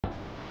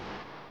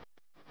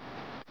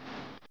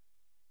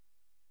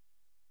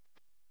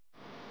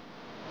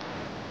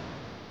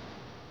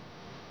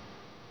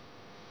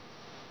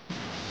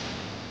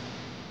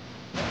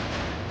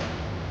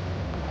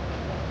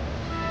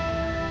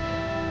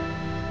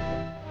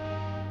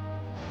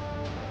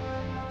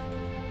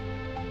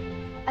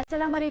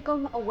Assalamu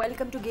alaikum,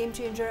 welcome to Game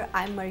Changer.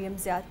 I'm Maryam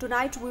Zia.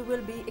 Tonight we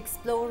will be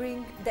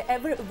exploring the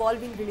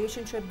ever-evolving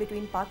relationship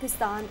between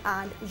Pakistan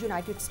and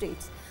United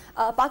States.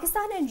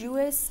 Pakistan and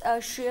US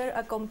share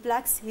a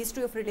complex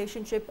history of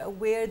relationship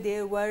where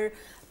there were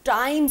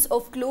times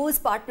of close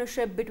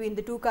partnership between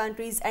the two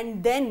countries,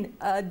 and then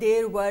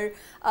there were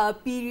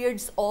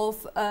periods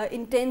of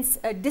intense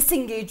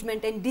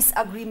disengagement and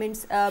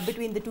disagreements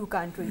between the two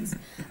countries.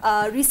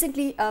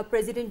 Recently,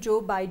 President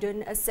Joe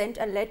Biden sent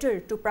a letter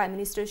to Prime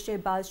Minister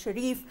Shehbaz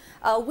Sharif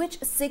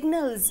which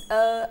signals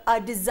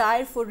a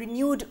desire for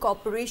renewed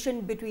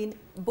cooperation between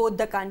both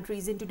the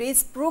countries. In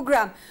today's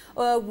program,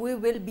 we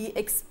will be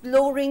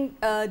exploring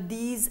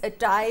these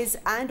ties,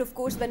 and of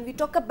course when we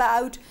talk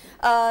about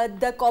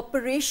the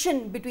cooperation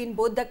between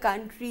both the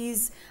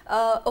countries,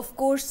 of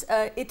course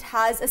it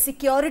has a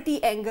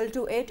security angle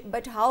to it,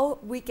 but how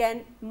we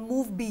can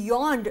move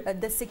beyond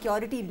the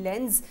security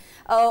lens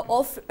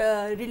of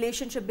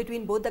relationship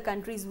between both the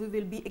countries, we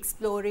will be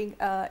exploring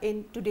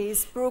in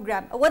today's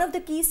program. One of the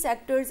key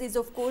sectors is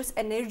of course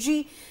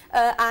energy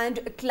and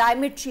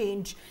climate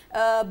change,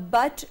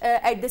 but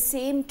at the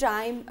same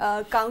time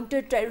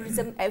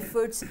counter-terrorism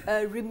efforts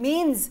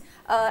remains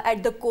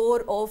at the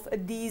core of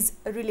these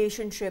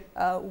relationship.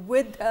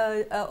 With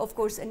of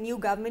course a new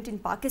government in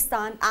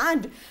Pakistan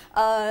and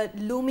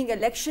looming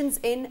elections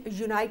in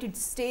United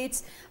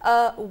States,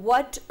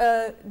 what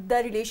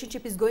the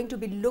relationship is going to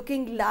be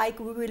looking like,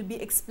 we will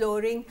be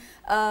exploring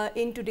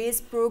in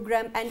today's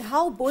program, and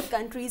how both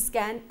countries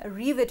can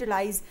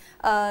revitalize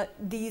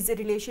these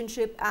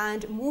relationship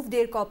and move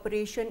their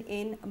cooperation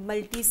in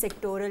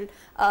multi-sectoral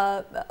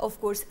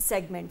of course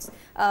segments.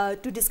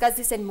 To discuss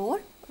this and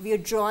more, we are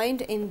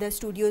joined in the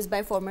studios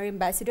by former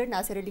Ambassador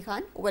Nasir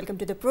Khan. Welcome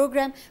to the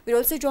program. We're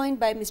also joined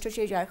by Mr.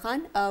 Sheharyar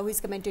Khan, who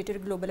is commentator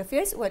Global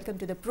Affairs. Welcome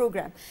to the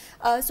program.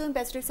 So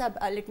Ambassador Sahab,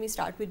 let me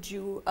start with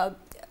you.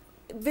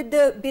 With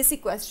the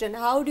basic question,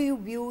 how do you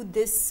view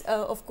this,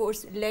 of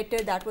course, letter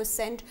that was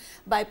sent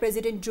by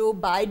President Joe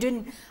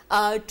Biden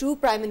to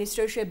Prime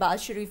Minister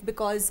Shehbaz Sharif?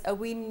 Because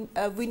we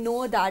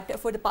know that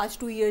for the past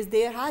 2 years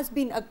there has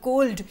been a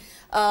cold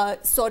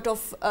sort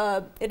of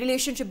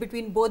relationship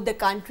between both the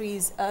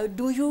countries.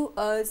 Do you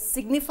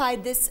signify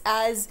this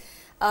as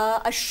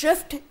a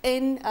shift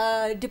in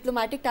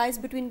diplomatic ties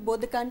between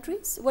both the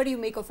countries? What do you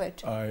make of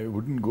it? I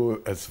wouldn't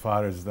go as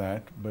far as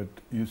that, but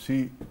you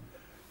see,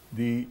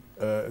 the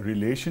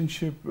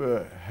relationship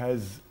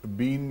has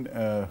been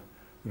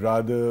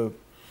rather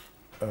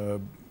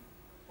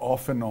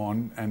off and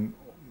on, and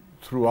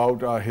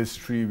throughout our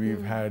history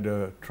we've had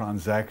a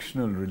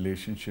transactional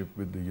relationship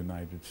with the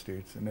United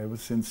States, and ever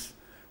since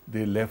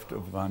they left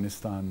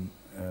Afghanistan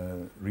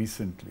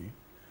recently,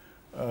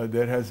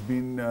 there has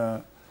been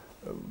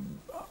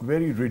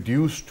very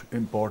reduced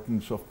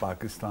importance of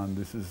Pakistan.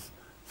 This is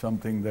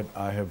something that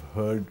I have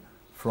heard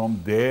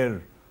from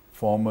their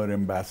former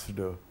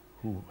ambassador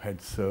who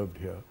had served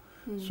here.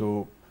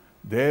 So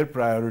their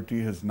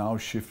priority has now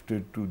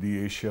shifted to the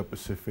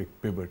Asia-Pacific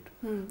pivot.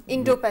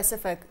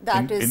 Indo-Pacific,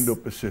 that is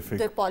Indo-Pacific,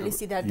 the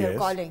policy that yes, they're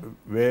calling.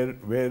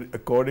 Where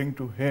according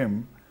to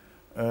him,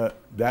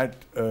 that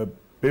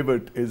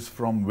pivot is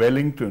from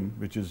Wellington,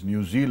 which is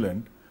New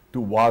Zealand,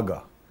 to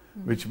Wagga,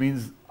 which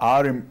means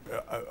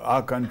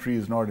our country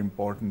is not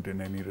important in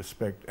any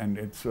respect, and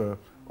it's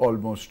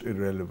almost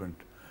irrelevant.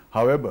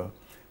 However,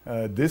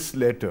 this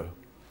letter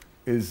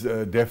is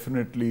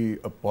definitely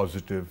a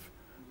positive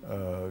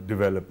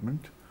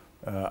development.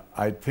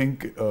 I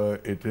think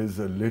it is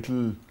a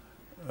little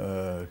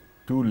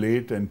too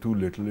late and too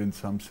little in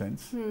some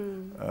sense,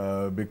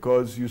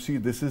 because you see,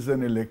 this is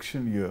an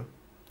election year,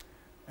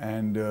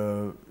 and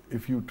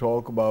if you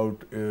talk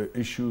about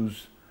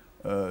issues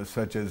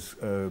such as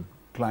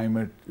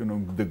climate,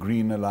 the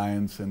Green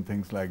Alliance and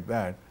things like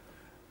that,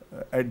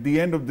 at the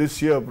end of this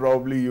year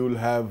probably you'll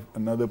have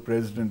another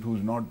president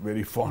who's not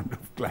very fond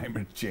of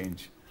climate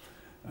change.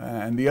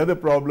 And the other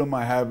problem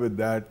I have with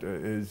that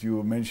is, you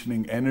were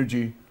mentioning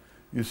energy.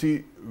 You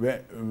see,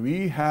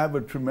 we have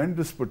a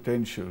tremendous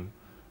potential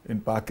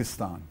in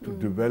Pakistan to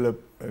develop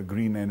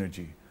green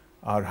energy.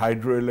 Our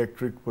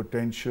hydroelectric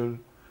potential,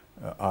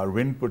 our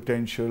wind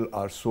potential,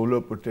 our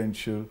solar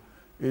potential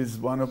is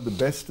one of the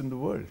best in the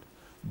world.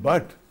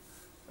 But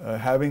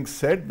having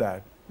said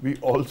that, we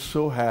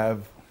also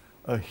have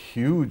a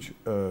huge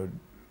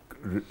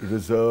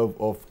reserve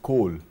of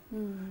coal.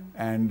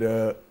 And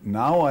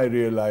now I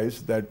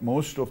realize that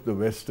most of the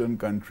Western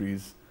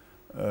countries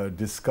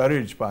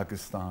discourage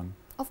Pakistan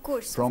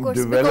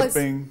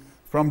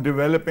from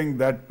developing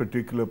that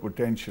particular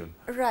potential.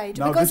 Right,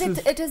 now because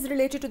it is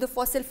related to the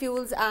fossil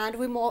fuels, and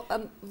we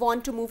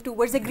want to move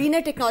towards the greener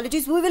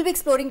technologies. We will be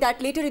exploring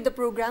that later in the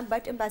program.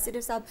 But Ambassador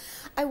Saab,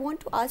 I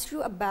want to ask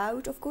you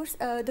about, of course,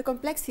 the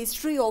complex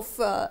history of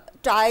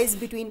ties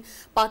between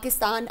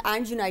Pakistan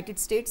and United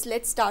States.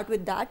 Let's start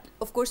with that.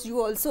 Of course, you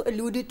also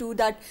alluded to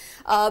that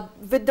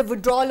with the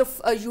withdrawal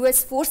of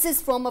US forces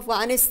from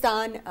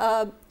Afghanistan,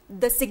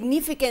 the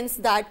significance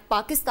that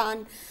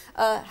Pakistan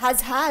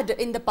has had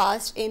in the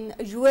past in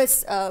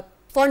US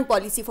foreign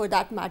policy for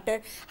that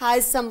matter,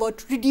 has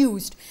somewhat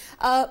reduced.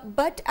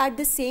 But at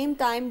the same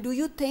time, do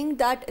you think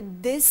that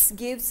this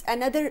gives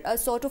another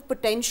sort of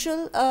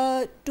potential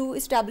to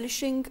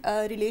establishing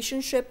a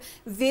relationship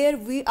where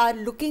we are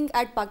looking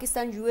at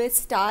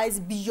Pakistan-US ties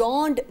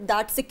beyond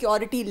that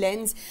security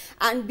lens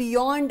and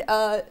beyond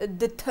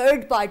the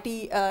third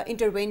party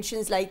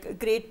interventions like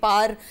great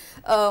power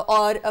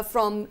or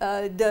from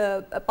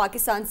the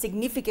Pakistan's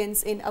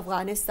significance in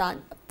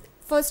Afghanistan?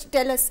 First,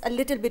 tell us a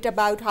little bit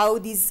about how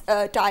these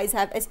ties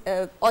have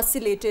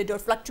oscillated or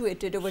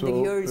fluctuated over the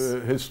years.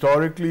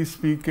 Historically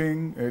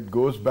speaking, it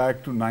goes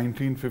back to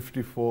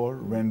 1954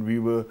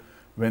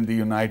 when the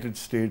United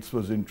States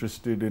was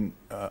interested in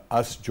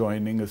us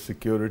joining a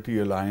security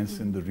alliance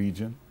in the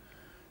region.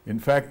 In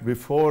fact,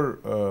 before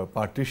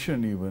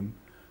partition even,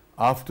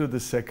 after the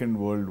Second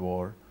World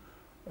War,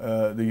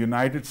 the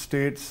United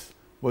States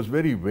was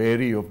very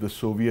wary of the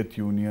Soviet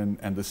Union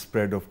and the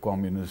spread of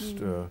communist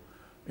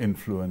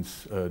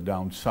influence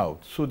down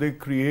south. So they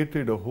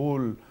created a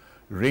whole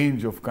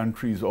range of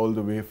countries all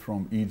the way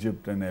from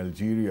Egypt and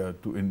Algeria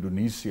to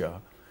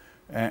Indonesia.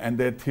 And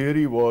their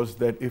theory was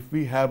that if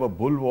we have a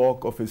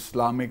bulwark of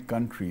Islamic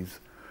countries,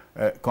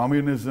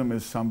 communism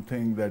is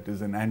something that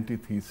is an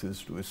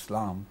antithesis to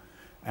Islam,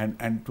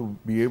 and to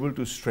be able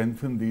to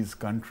strengthen these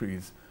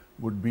countries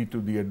would be to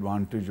the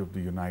advantage of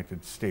the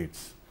United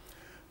States.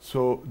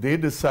 So they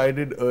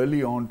decided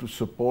early on to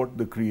support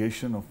the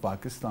creation of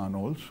Pakistan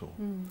also.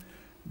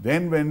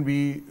 Then when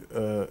we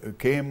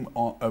became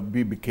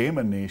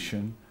a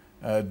nation,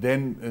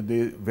 then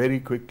they very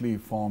quickly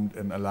formed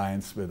an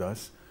alliance with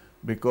us,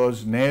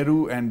 because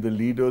Nehru and the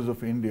leaders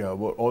of India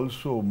were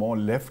also more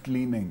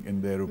left-leaning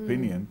in their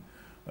opinion.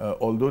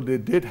 Although they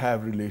did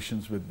have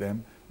relations with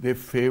them, they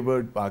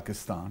favored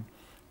Pakistan.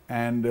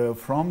 And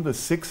from the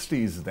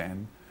 60s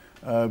then,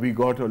 we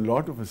got a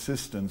lot of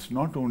assistance,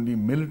 not only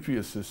military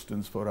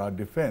assistance for our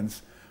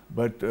defense,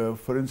 but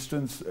for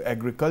instance,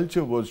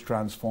 agriculture was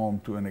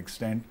transformed to an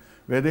extent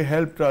where they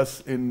helped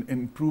us in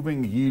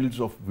improving yields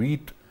of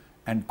wheat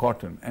and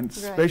cotton, and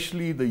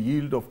especially the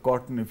yield of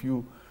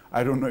cotton.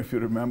 I don't know if you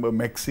remember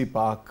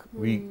Mexipark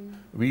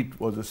wheat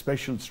was a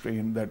special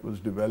strain that was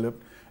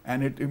developed,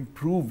 and it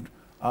improved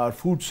our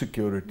food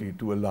security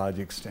to a large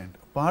extent.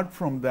 Apart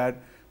from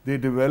that, they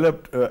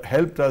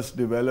helped us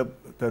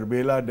develop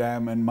Tarbela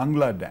Dam and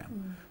Mangla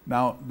Dam.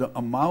 Now, the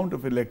amount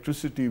of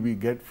electricity we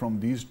get from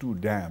these two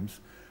dams,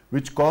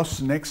 which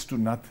costs next to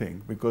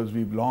nothing because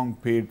we've long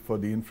paid for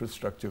the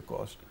infrastructure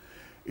cost,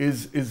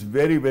 is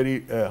very,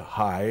 very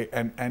high,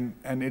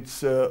 and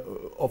it's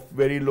of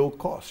very low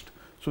cost.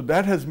 So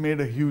that has made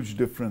a huge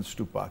difference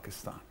to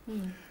Pakistan.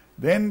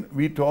 Then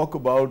we talk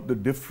about the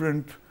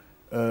different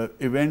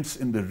events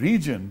in the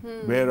region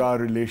where our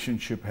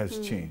relationship has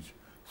changed.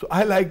 So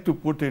I like to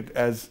put it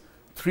as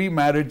 3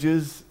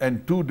 marriages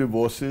and 2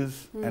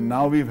 divorces, and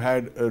now we've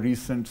had a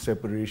recent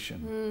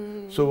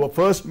separation. So our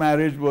first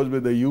marriage was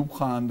with Ayub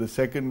Khan, the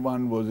second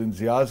one was in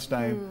Zia's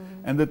time,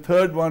 and the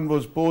third one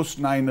was post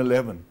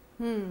 9/11.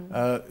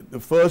 The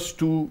first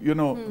 2,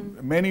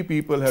 many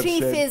people have said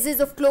 3 phases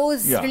of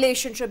close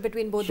relationship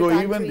between both the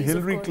countries. So even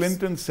Hillary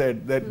Clinton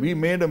said that we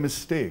made a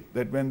mistake,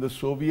 that when the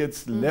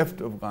Soviets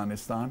left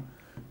Afghanistan,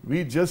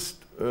 we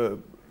just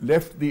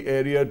left the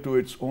area to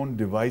its own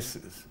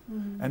devices.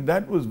 And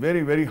that was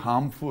very, very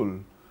harmful,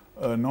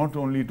 not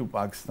only to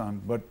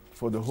Pakistan, but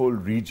for the whole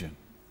region,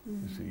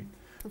 you see.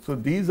 So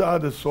these are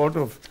the sort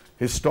of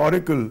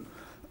historical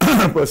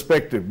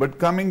perspective. But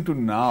coming to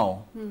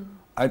now,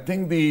 I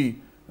think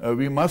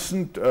we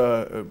mustn't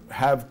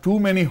have too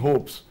many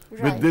hopes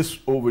with this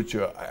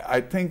overture.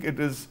 I think it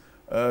is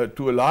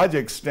to a large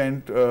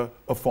extent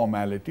a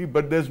formality,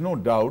 but there's no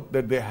doubt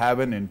that they have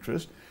an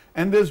interest.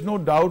 And there's no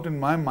doubt in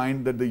my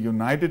mind that the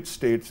United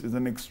States is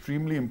an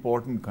extremely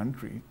important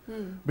country,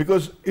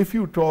 because if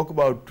you talk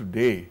about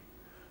today,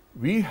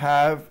 we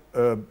have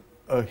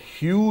a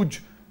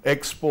huge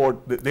export.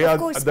 They are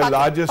the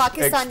largest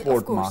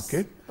export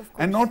market.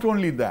 And not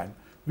only that,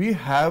 we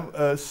have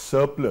a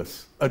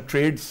surplus, a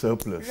trade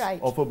surplus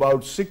of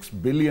about $6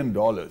 billion.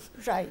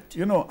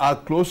 Our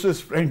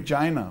closest friend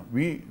China,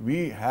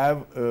 we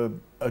have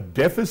a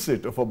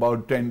deficit of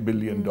about $10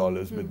 billion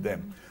with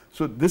them.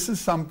 So this is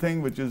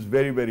something which is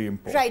very, very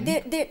important.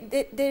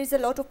 There is a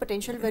lot of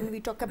potential when we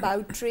talk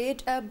about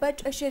trade, but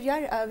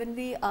Sheharyar, when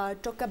we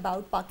talk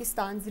about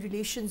Pakistan's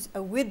relations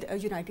with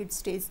United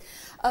States,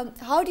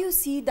 how do you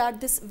see that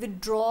this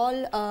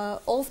withdrawal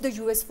of the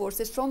US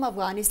forces from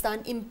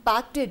Afghanistan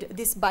impacted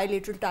this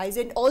bilateral ties?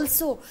 And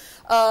also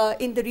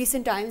in the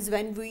recent times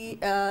when we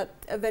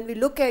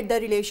look at the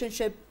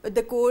relationship,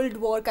 the Cold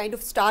War kind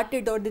of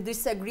started, or the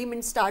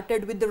disagreement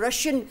started with the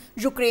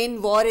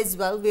Russian-Ukraine war as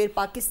well, where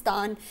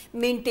Pakistan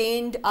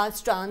maintained a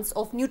stance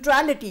of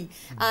neutrality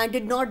and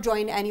did not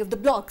join any of the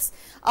blocs.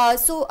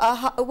 So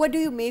what do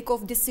you make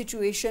of this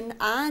situation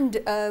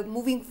and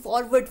moving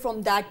forward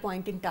from that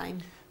point in time?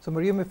 So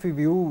Maryam, if we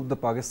view the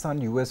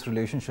Pakistan-US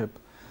relationship,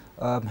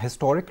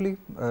 historically,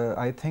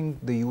 I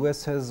think the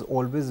US has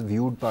always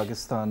viewed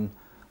Pakistan,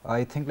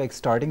 I think like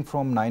starting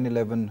from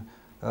 9/11,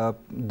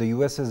 the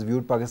US has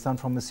viewed Pakistan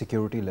from a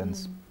security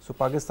lens. So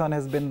Pakistan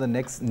has been the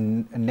next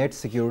net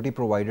security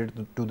provider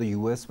to the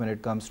US when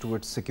it comes to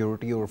its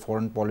security or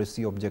foreign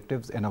policy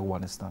objectives in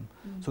Afghanistan.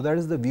 So that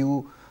is the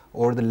view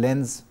or the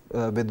lens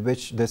with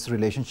which this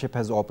relationship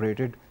has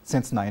operated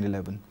since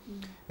 9/11.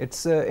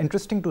 It's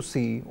interesting to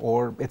see,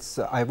 or it's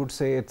I would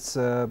say it's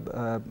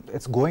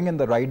going in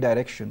the right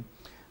direction,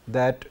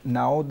 that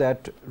now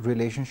that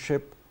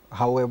relationship,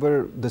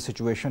 however the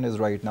situation is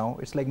right now,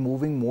 it's like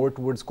moving more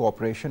towards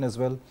cooperation as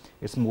well.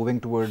 It's moving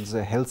towards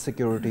health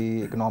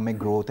security, economic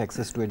growth,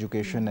 access to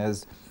education,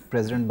 as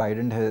President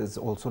Biden has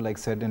also like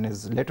said in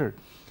his letter.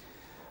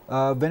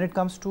 When it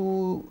comes to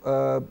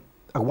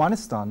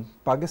Afghanistan,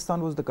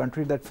 Pakistan was the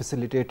country that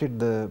facilitated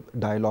the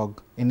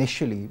dialogue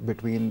initially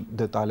between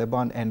the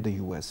Taliban and the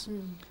US.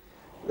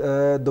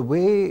 The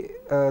way,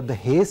 the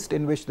haste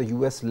in which the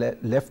US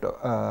left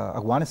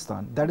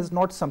Afghanistan, that is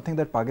not something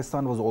that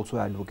Pakistan was also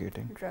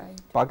advocating. Right.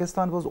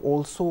 Pakistan was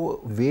also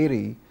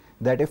wary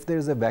that if there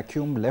is a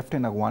vacuum left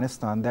in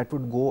Afghanistan, that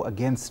would go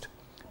against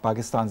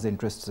Pakistan's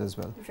interests as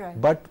well. Right.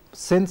 But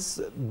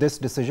since this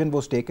decision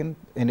was taken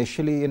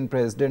initially in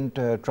President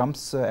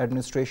Trump's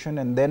administration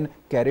and then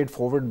carried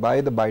forward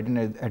by the Biden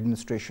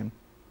administration,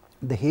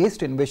 the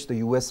haste in which the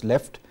US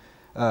left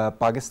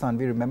Pakistan,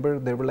 we remember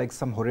there were like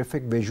some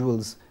horrific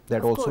visuals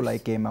that also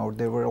like came out.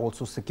 There were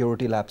also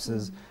security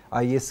lapses.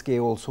 ISK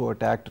also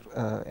attacked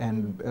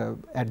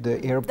at the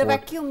airport. The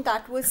vacuum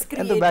that was created.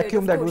 And the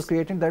vacuum that was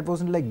created, that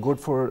wasn't like good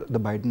for the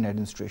Biden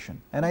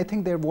administration. And I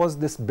think there was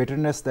this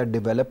bitterness that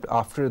developed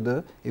after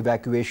the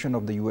evacuation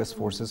of the US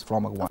forces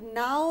from Afghanistan.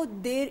 Now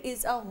there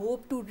is a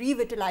hope to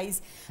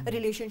revitalize a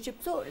relationship.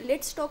 So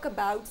let's talk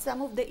about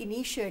some of the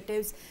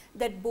initiatives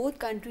that both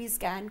countries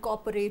can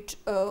cooperate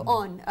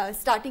on,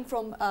 starting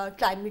from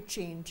climate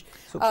change.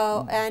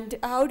 So, and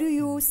how do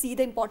you see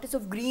the importance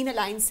of Green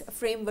Alliance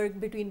framework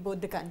between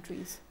both the countries?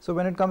 So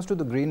when it comes to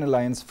the Green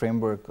Alliance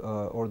framework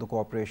or the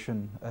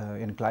cooperation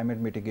in climate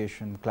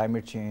mitigation,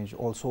 climate change,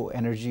 also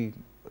energy,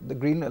 the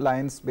Green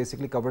Alliance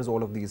basically covers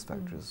all of these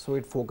factors. So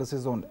it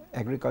focuses on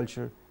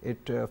agriculture,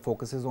 it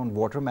focuses on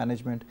water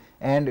management,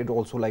 and it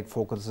also like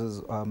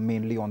focuses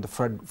mainly on the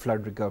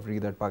flood recovery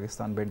that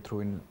Pakistan went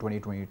through in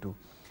 2022.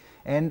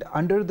 And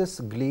under this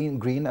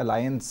Green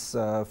Alliance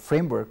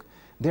framework,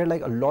 there are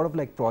like a lot of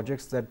like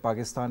projects that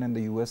Pakistan and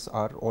the US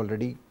are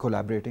already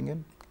collaborating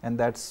in. And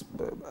that's,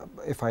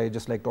 if I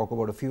just like talk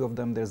about a few of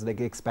them, there's like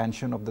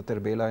expansion of the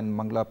Terbela and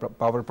Mangla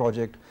power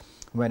project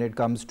when it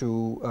comes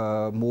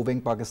to moving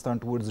Pakistan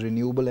towards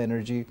renewable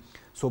energy.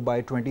 So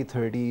by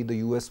 2030, the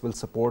US will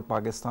support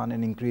Pakistan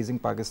in increasing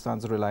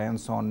Pakistan's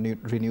reliance on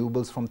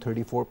renewables from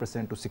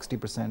 34% to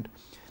 60%.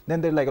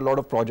 Then there are like a lot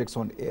of projects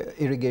on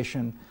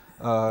irrigation,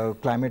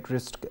 climate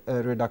risk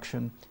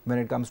reduction, when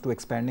it comes to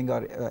expanding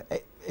our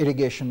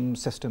irrigation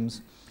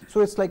systems. So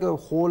it's like a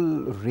whole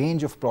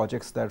range of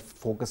projects that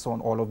focus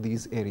on all of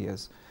these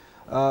areas.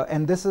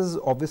 And this is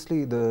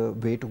obviously the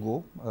way to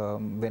go.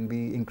 When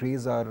we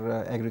increase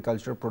our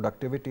agricultural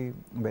productivity,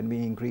 when we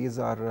increase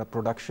our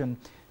production,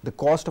 the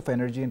cost of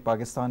energy in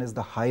Pakistan is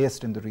the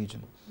highest in the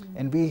region.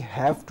 And we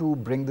have to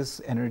bring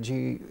this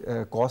energy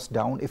cost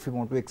down if we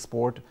want to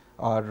export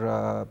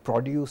our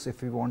produce,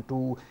 if we want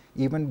to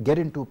even get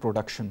into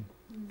production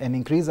and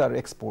increase our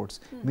exports.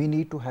 We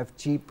need to have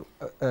cheap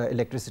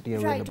electricity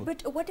available.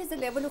 Right, but what is the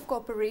level of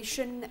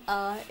cooperation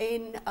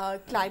in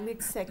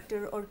climate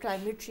sector or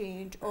climate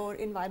change or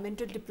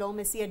environmental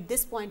diplomacy at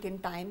this point in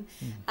time?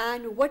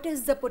 And what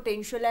is the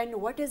potential and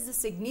what is the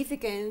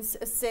significance,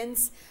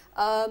 since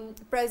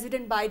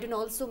President Biden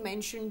also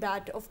mentioned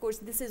that, of course,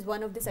 this is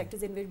one of the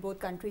sectors in which both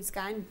countries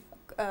can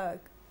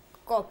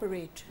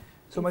cooperate?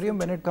 So Maryam,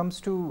 when it comes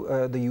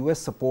to the US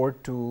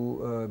support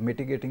to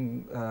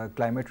mitigating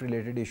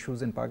climate-related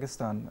issues in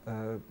Pakistan,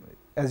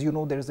 as you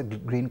know, there is a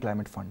Green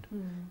Climate Fund,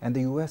 and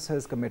the US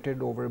has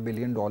committed over $1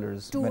 billion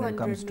when it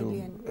comes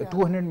to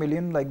 200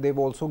 million, like they've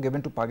also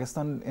given to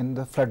Pakistan in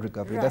the flood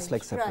recovery. That's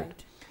like separate.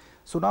 Right.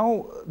 So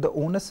now the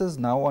onus is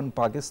now on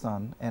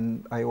Pakistan,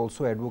 and I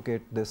also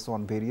advocate this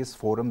on various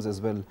forums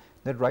as well,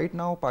 that right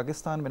now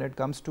Pakistan, when it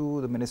comes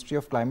to the Ministry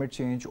of Climate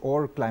Change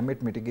or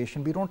climate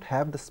mitigation, we don't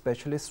have the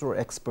specialists or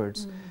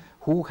experts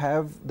who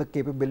have the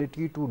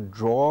capability to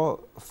draw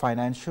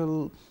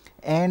financial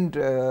and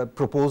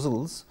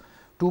proposals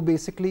to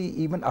basically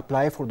even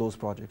apply for those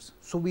projects.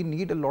 So we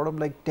need a lot of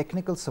like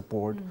technical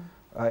support.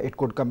 It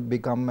could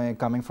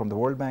coming from the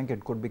World Bank,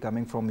 it could be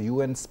coming from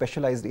UN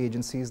specialized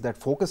agencies that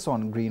focus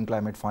on Green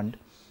Climate Fund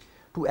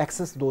to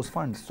access those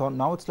funds. So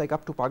now it's like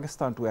up to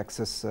Pakistan to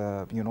access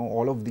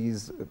all of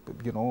these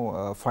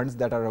funds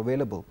that are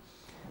available.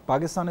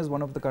 Pakistan is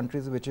one of the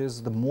countries which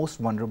is the most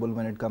vulnerable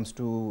when it comes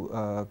to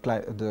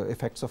the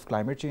effects of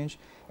climate change,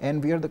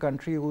 and we are the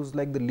country who's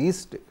like the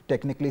least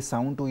technically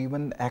sound to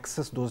even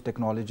access those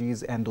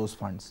technologies and those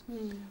funds.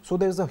 So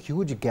there's a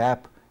huge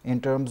gap in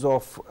terms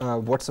of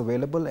what's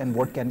available and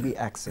what can be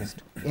accessed.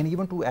 And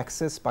even to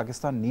access,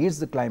 Pakistan needs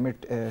the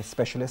climate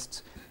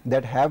specialists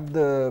that have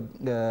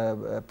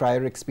the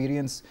prior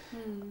experience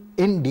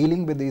in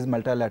dealing with these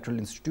multilateral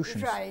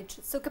institutions. Right.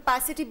 So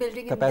capacity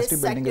building Capacity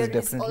in building this is sector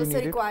is definitely also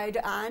needed. required,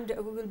 and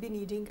we will be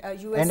needing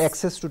US And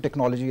access to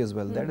technology as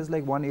well. That is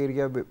like one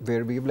area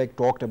where we've like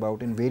talked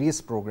about in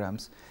various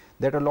programs,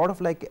 that a lot of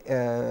like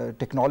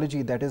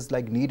technology that is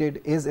like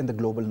needed is in the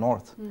global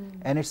north,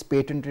 and it's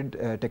patented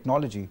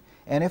technology.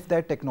 And if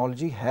that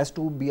technology has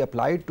to be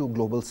applied to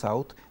global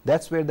south,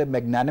 that's where the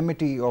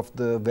magnanimity of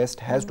the West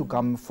has to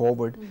come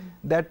forward,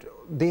 that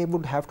they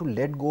would have to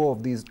let go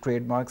of these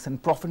trademarks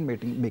and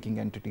profit-making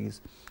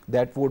entities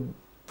that would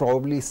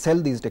probably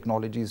sell these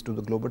technologies to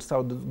the global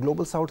south. The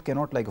global south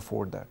cannot like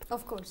afford that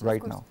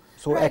right now.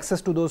 So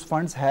access to those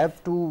funds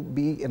have to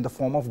be in the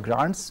form of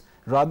grants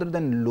rather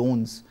than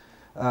loans,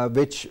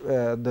 which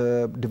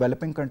the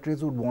developing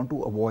countries would want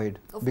to avoid,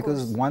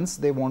 because once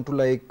they want to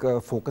like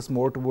focus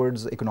more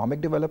towards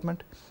economic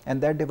development, and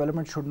that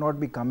development should not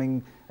be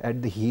coming at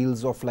the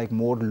heels of like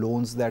more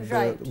loans that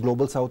the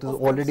global south is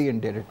already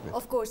indebted with.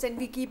 Of course, and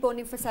we keep on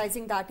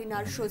emphasizing that in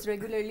our shows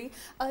regularly.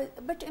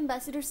 But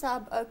Ambassador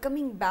Saab,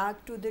 coming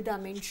back to the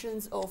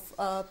dimensions of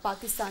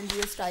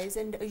Pakistan-US ties,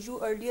 and you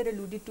earlier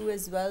alluded to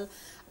as well,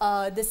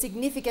 the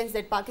significance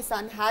that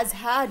Pakistan has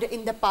had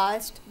in the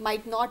past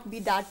might not be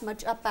that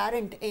much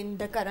apparent in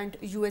the current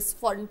US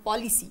foreign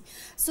policy.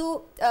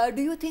 So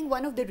do you think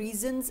one of the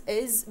reasons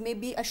is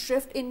maybe a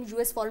shift in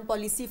US foreign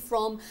policy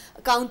from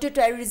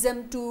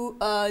counter-terrorism to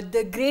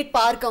the great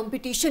power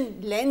competition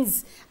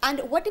lens, and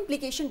what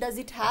implication does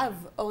it have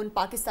on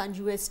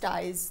Pakistan-US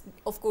ties?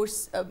 Of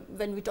course,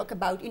 when we talk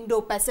about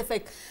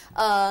Indo-Pacific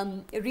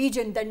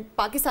region, then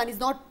Pakistan is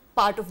not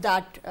part of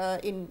that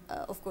in,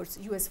 of course,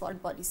 US foreign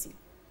policy.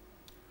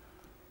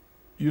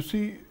 You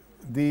see,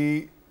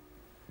 there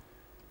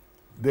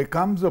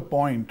comes a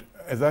point,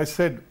 as I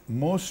said,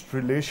 most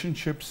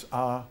relationships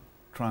are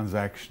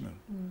transactional.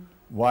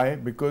 Why?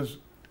 Because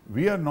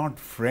we are not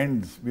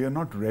friends, we are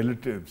not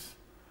relatives.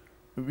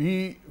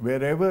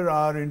 Wherever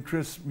our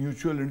interests,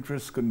 mutual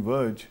interests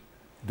converge,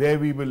 there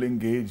we will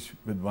engage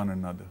with one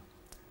another.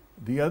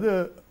 The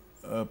other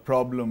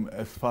problem,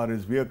 as far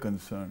as we are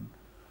concerned,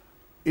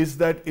 is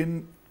that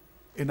in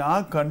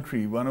our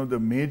country, one of the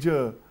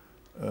major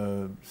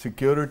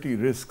security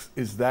risks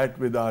is that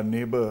with our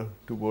neighbor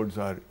towards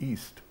our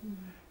east.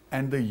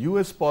 And the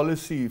US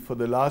policy for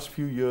the last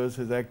few years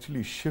has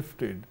actually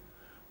shifted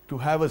to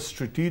have a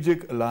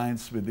strategic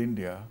alliance with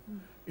India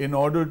in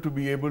order to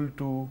be able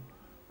to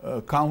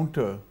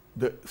counter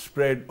the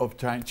spread of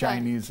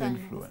Chinese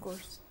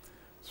influence.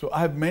 So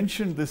I have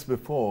mentioned this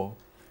before.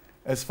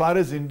 As far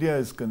as India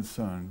is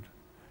concerned,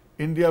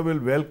 India will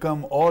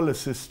welcome all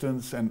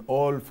assistance and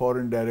all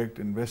foreign direct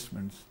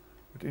investments,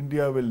 but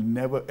India will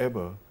never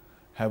ever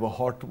have a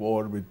hot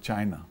war with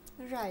China.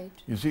 Right.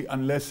 You see,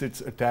 unless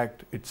it's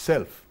attacked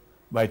itself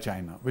by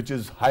China, which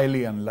is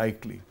highly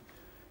unlikely.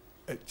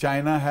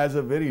 China has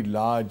a very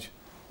large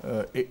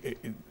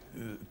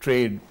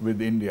trade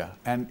with India,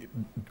 and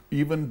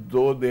even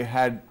though they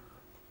had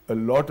a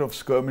lot of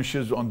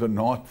skirmishes on the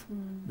north,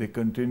 they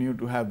continue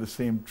to have the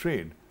same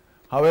trade.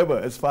 However,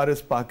 as far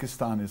as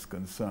Pakistan is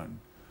concerned,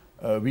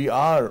 we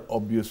are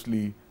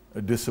obviously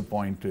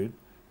disappointed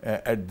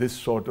at this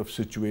sort of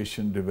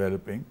situation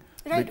developing.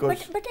 Right,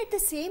 but at the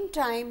same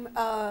time,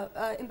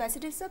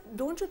 Ambassador Sir,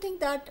 don't you think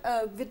that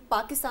with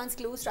Pakistan's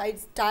close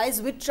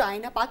ties with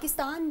China,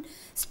 Pakistan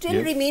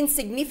still remains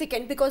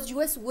significant, because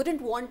US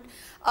wouldn't want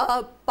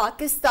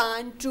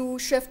Pakistan to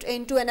shift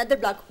into another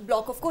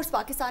bloc. Of course,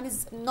 Pakistan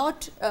is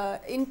not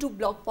into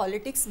bloc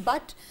politics,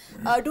 but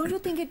don't you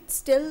think it's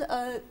still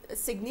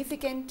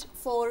significant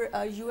for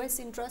US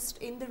interest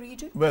in the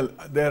region? Well,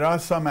 there are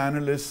some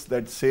analysts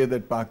that say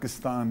that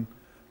Pakistan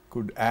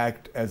could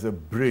act as a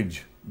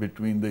bridge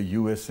between the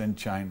US and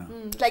China.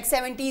 Like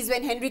 70s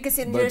when Henry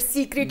Kissinger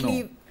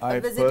secretly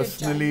visited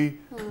personally,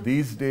 China.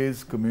 These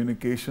days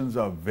communications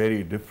are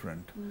very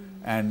different,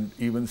 and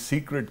even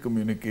secret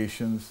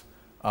communications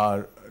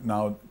are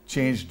now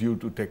changed due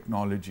to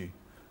technology.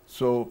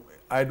 So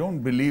I don't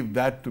believe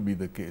that to be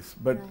the case.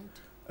 But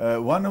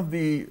one of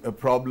the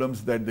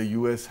problems that the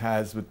US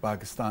has with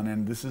Pakistan,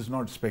 and this is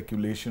not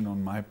speculation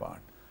on my part,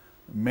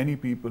 many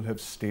people have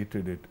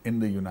stated it in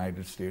the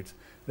United States,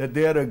 that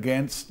they are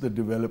against the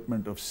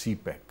development of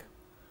CPEC.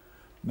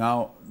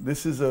 Now,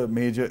 this is a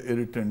major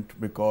irritant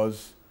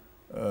because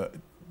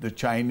the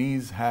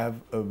Chinese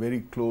have a very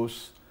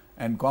close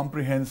and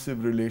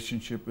comprehensive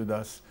relationship with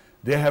us.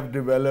 They have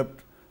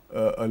developed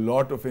a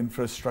lot of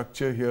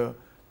infrastructure here,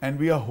 and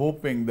we are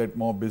hoping that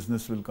more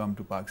business will come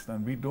to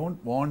Pakistan. We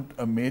don't want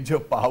a major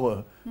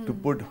power to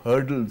put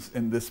hurdles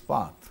in this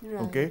path,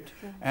 okay?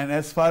 And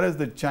as far as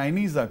the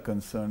Chinese are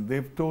concerned,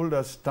 they've told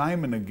us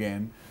time and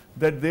again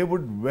that they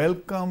would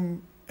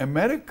welcome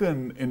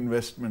American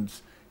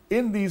investments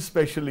in these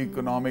special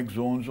economic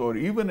zones or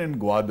even in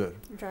Gwadar.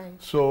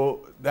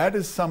 So that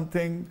is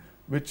something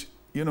which,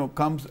 you know,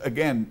 comes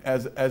again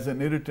as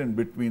an irritant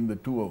between the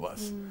two of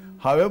us.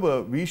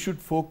 However, we should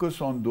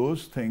focus on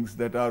those things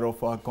that are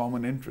of our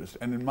common interest.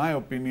 And in my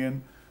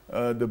opinion,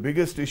 the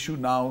biggest issue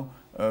now,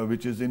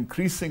 which is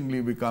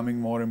increasingly becoming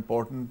more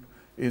important,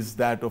 is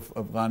that of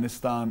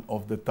Afghanistan,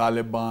 of the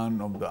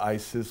Taliban, of the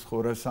ISIS,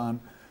 Khorasan,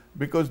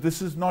 because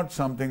this is not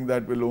something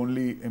that will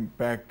only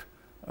impact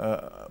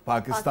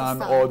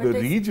Pakistan or the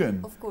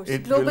region. Of course,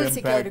 it global will impact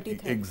security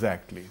threat.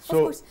 Exactly. Of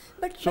course,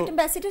 but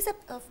ambassadors,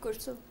 of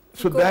course.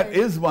 So that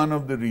is one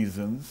of the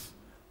reasons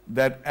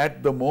that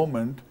at the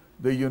moment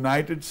the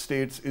United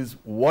States is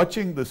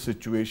watching the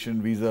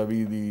situation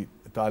vis-a-vis the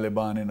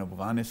Taliban in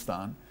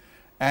Afghanistan,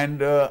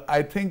 and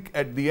I think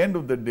at the end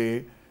of the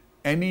day,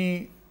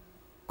 any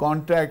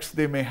contacts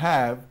they may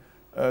have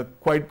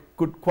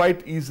could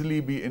quite easily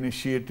be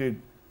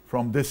initiated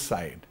from this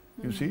side,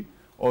 you see.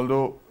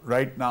 Although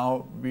right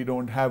now we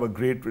don't have a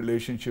great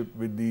relationship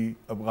with the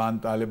Afghan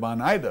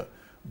Taliban either,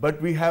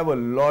 but we have a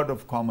lot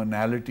of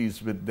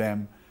commonalities with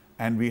them,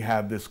 and we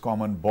have this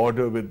common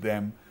border with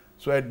them.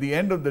 So at the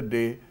end of the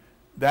day,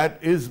 that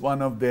is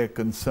one of their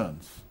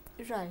concerns.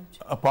 Right.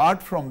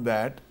 Apart from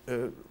that,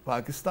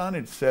 Pakistan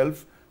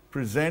itself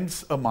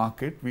presents a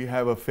market. We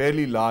have a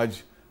fairly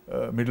large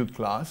middle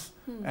class,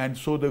 and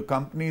so the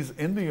companies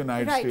in the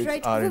United States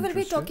are interested. We will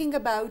be talking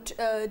about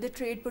the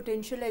trade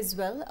potential as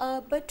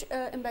well, but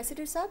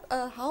Ambassador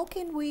Saab, how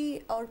can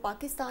we or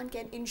Pakistan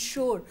can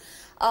ensure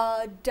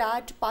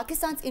that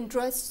Pakistan's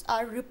interests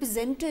are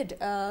represented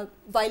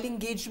while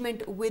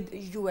engagement with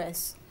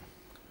US?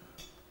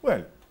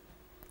 Well,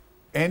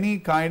 any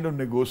kind of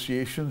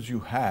negotiations you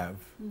have,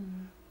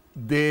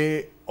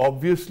 they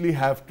obviously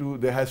have to,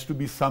 there has to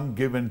be some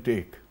give and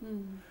take.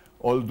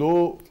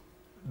 Although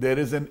there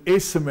is an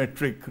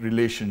asymmetric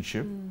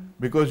relationship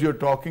because you're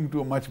talking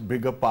to a much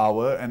bigger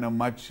power and a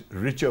much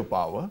richer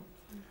power.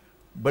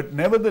 But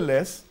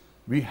nevertheless,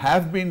 we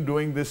have been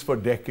doing this for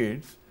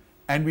decades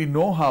and we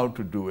know how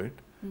to do it.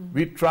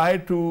 We try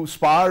to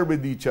spar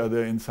with each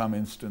other in some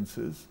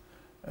instances.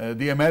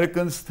 The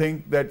Americans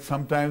think that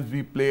sometimes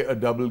we play a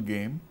double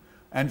game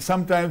and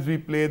sometimes we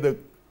play the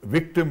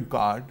victim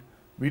card.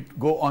 We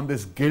go on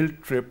this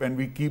guilt trip and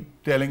we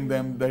keep telling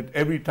them that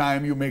every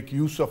time you make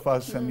use of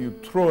us and you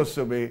throw us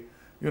away,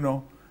 you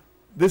know,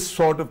 this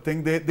sort of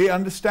thing. They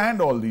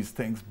understand all these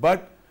things.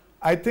 But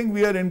I think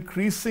we are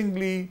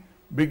increasingly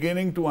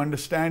beginning to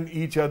understand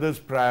each other's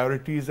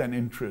priorities and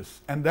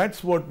interests. And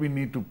that's what we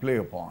need to play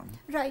upon.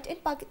 Right. And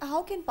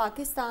how can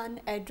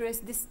Pakistan address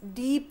this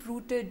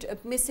deep-rooted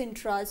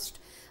mistrust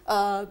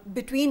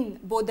between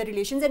both the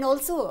relations and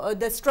also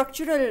the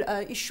structural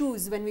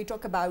issues when we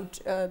talk about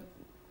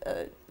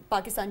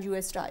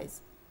Pakistan-US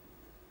ties?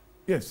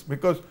 Yes,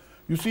 because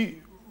you see,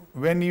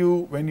 when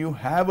you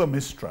have a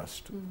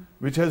mistrust,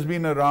 which has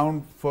been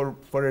around for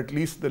at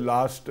least the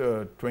last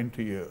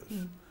 20 years,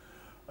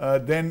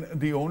 then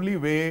the only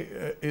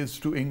way is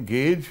to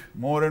engage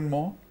more and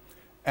more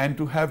and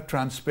to have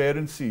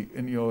transparency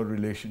in your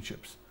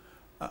relationships.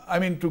 I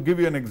mean, to give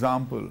you an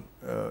example,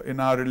 in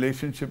our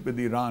relationship with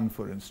Iran,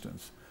 for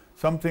instance,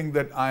 something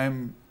that I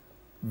am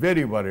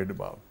very worried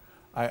about.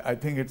 I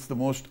think it's the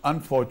most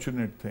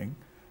unfortunate thing,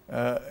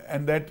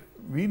 and that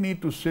we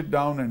need to sit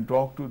down and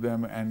talk to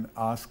them and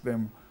ask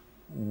them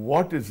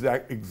what is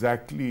that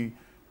exactly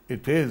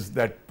it is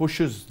that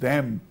pushes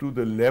them to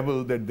the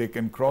level that they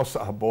can cross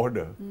our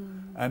border.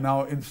 And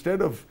now,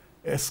 instead of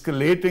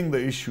escalating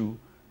the issue,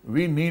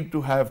 we need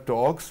to have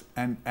talks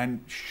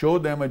and show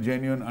them a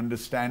genuine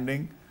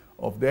understanding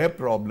of their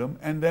problem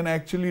and then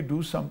actually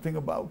do something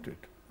about it.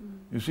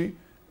 You see,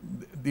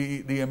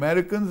 the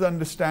Americans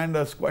understand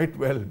us quite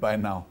well by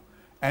now,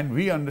 and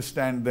we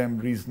understand them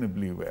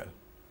reasonably well.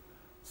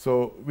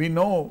 So we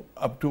know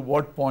up to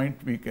what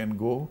point we can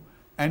go,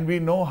 and we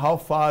know how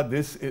far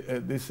this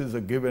is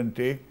a give and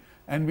take,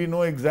 and we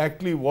know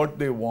exactly what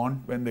they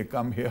want when they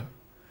come here.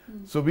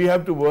 So we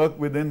have to work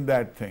within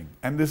that thing.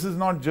 And this is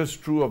not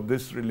just true of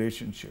this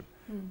relationship.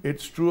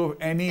 It's true of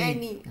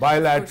any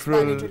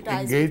bilateral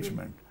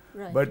engagement.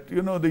 Right. But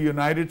you know, the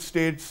United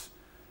States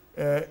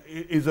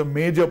is a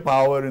major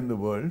power in the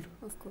world,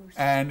 of course,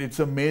 and it's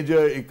a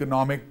major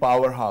economic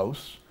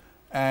powerhouse,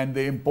 and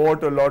they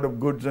import a lot of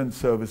goods and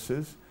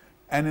services.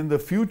 And in the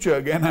future,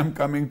 again, I'm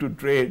coming to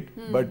trade,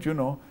 but you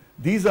know,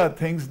 these are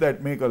things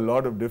that make a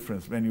lot of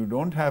difference. When you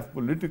don't have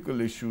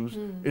political issues,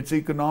 it's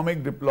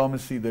economic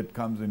diplomacy that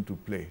comes into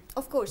play.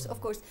 Of course,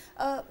 of course.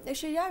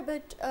 Sheharyar,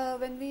 but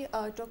when we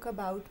talk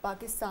about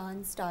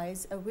Pakistan's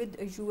ties with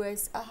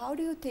US, how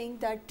do you think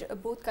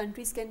that both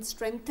countries can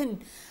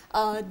strengthen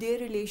their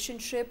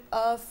relationship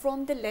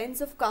from the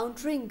lens of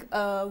countering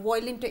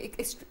violent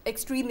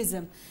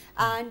extremism?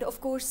 And of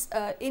course,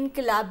 in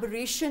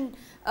collaboration,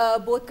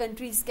 both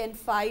countries can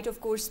fight, of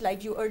course,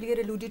 like you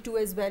earlier alluded to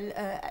as well,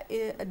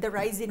 the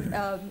rise in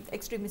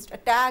extremist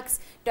attacks,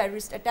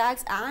 terrorist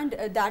attacks, and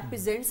that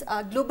presents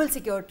a global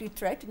security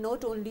threat,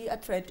 not only a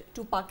threat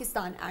to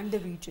Pakistan and the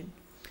region.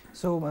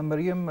 So,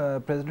 Maryam,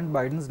 President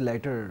Biden's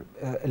letter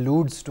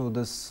alludes to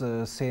this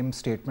same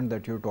statement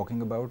that you're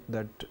talking about,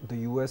 that the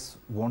US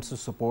wants to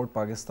support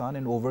Pakistan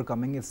in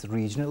overcoming its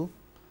regional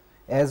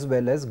as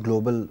well as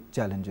global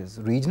challenges.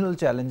 Regional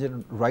challenge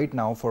right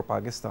now for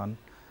Pakistan,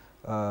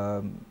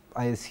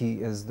 I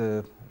see as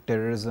the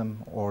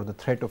terrorism or the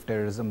threat of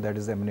terrorism that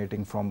is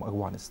emanating from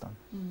Afghanistan.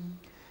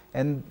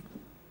 And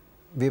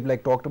we've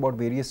like talked about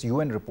various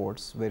UN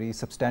reports, very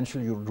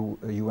substantial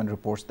UN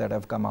reports that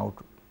have come out,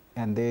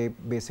 and they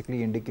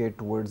basically indicate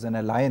towards an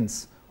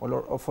alliance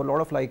of a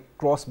lot of like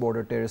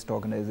cross-border terrorist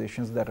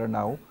organizations that are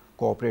now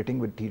cooperating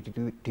with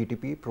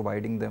TTP,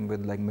 providing them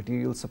with like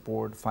material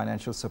support,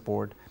 financial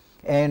support,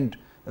 and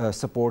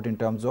support in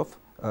terms of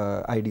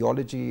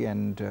ideology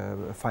and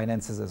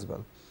finances as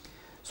well.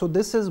 So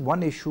this is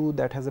one issue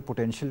that has a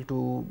potential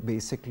to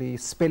basically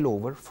spill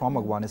over from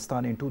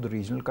Afghanistan into the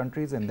regional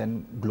countries and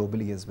then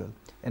globally as well.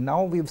 And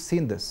now we've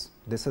seen this.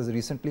 This has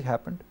recently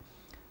happened.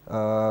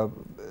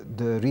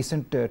 The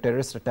recent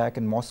terrorist attack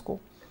in Moscow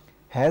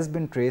has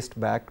been traced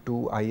back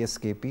to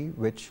ISKP,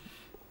 which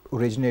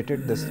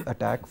originated this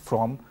attack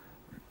from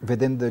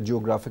within the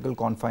geographical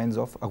confines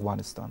of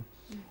Afghanistan.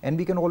 And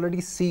we can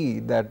already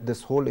see that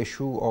this whole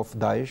issue of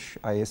Daesh,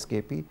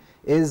 ISKP,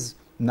 is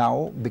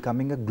now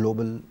becoming a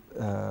global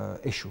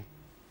issue.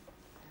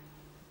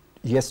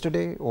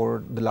 Yesterday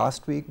or the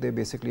last week, they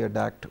basically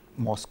attacked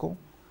Moscow.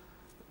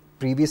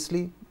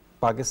 Previously,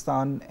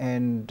 Pakistan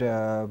and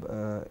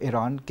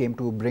Iran came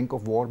to a brink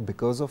of war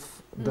because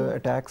of the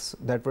attacks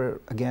that were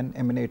again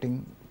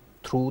emanating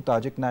through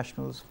Tajik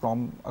nationals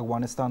from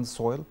Afghanistan's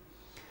soil.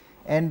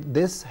 And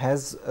this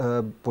has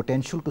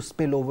potential to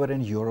spill over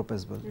in Europe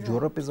as well. Right.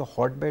 Europe is a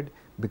hotbed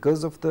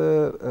because of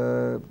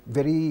the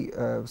very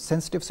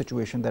sensitive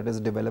situation that is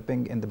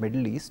developing in the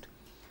Middle East.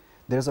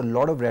 There is a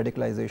lot of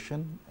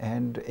radicalization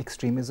and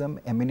extremism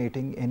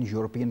emanating in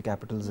European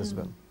capitals as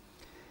well.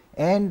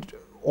 And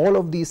all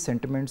of these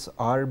sentiments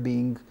are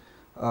being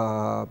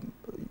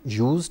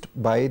used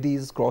by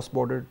these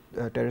cross-border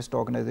terrorist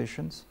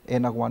organizations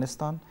in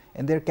Afghanistan,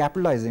 and they're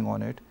capitalizing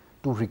on it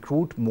to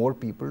recruit more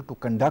people to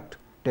conduct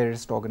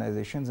terrorist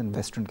organizations in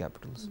Western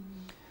capitals.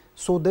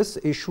 So this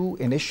issue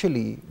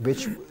initially,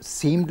 which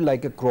seemed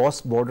like a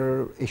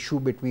cross-border issue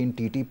between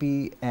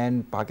TTP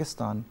and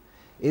Pakistan,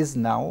 is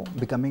now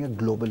becoming a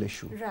global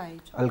issue.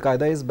 Right.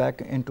 Al-Qaeda is back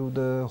into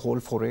the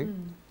whole foray.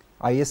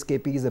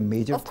 ISKP is a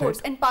major threat. Of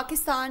course, and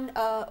Pakistan,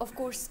 of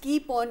course,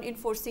 keep on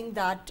enforcing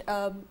that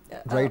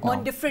right on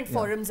now, different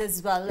forums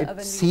as well.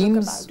 It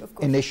seems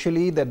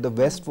initially that the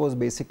West was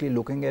basically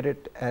looking at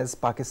it as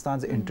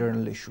Pakistan's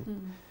internal issue.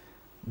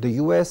 The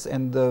US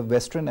and the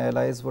Western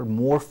allies were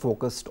more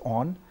focused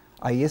on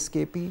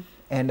ISKP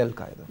and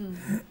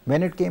Al-Qaeda.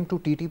 When it came to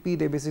TTP,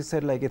 they basically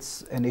said like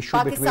it's an issue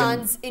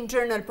Pakistan's between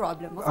internal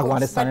problem, of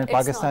Afghanistan course, and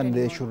Pakistan,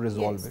 they should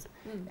resolve it.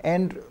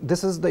 And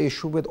this is the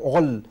issue with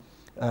all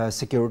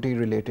security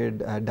related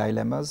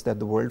dilemmas that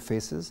the world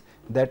faces,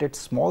 that it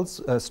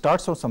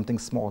starts on something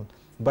small,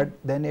 but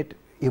then it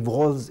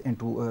evolves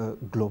into a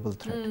global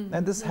threat.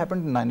 And this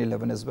happened in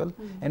 9/11 as well,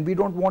 and we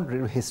don't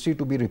want history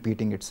to be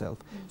repeating itself.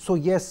 So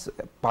yes,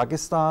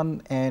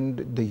 Pakistan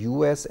and the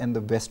US and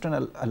the Western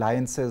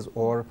alliances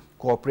or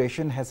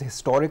cooperation has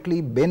historically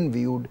been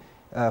viewed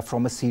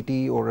from a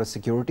CT or a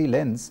security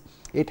lens.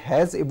 It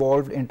has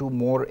evolved into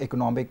more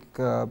economic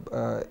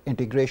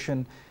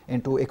integration,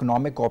 into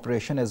economic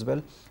cooperation as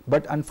well.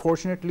 But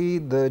unfortunately,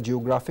 the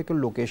geographical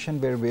location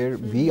where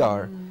we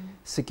are,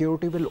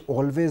 security will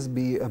always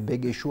be a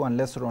big issue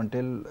unless or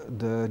until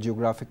the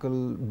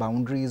geographical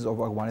boundaries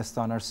of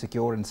Afghanistan are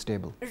secure and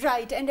stable.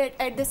 Right, and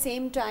at the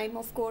same time,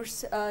 of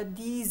course,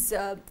 these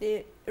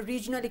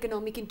regional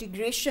economic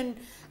integration,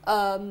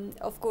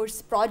 of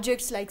course,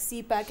 projects like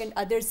CPAC and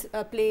others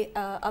play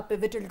a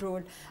pivotal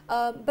role.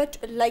 But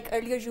like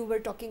earlier you were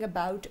talking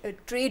about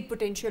trade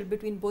potential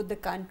between both the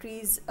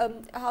countries.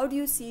 How do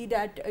you see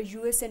that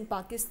US and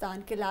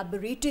Pakistan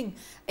collaborating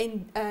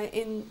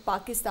in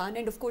Pakistan,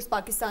 and of course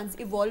Pakistan's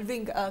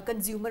evolving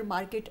consumer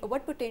market?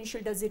 What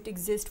potential does it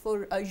exist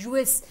for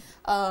US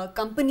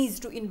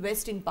companies to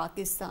invest in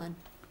Pakistan?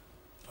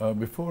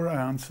 Before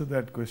I answer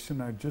that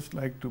question, I'd just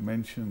like to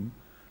mention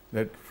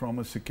that from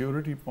a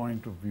security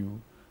point of view,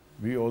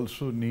 we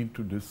also need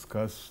to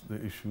discuss the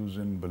issues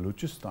in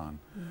Balochistan,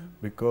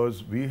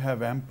 because we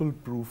have ample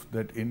proof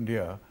that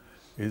India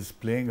is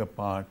playing a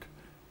part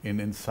in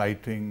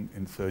inciting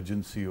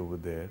insurgency over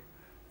there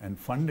and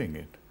funding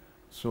it.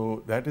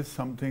 So that is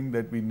something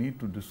that we need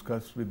to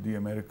discuss with the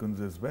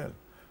Americans as well,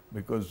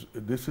 because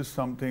this is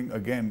something,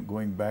 again,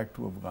 going back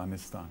to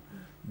Afghanistan.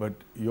 But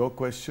your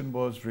question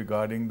was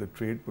regarding the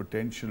trade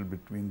potential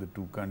between the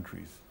two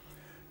countries.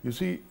 You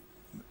see,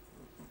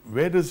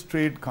 where does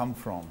trade come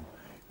from?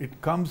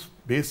 It comes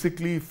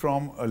basically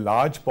from a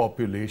large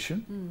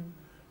population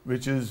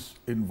which is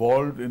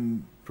involved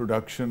in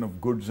production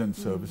of goods and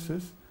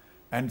services,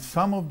 and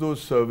some of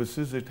those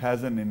services it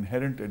has an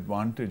inherent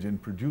advantage in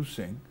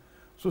producing,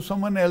 so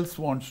someone else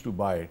wants to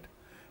buy it.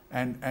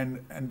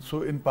 And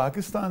so in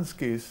Pakistan's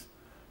case,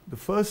 the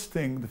first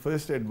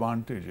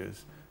advantage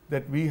is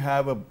that we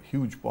have a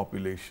huge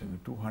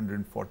population,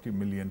 240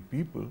 million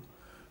people,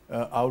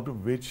 out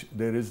of which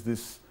there is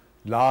this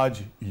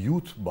large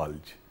youth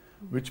bulge,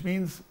 which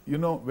means, you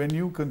know, when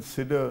you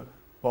consider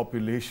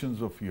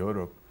populations of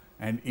Europe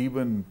and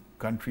even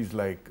countries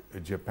like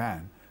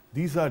Japan,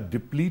 these are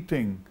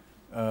depleting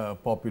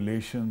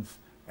populations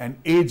and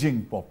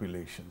aging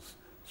populations.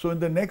 So in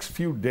the next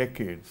few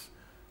decades,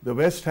 the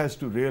West has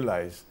to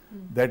realize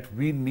that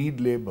we need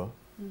labor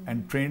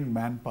and trained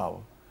manpower,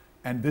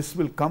 and this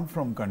will come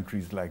from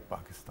countries like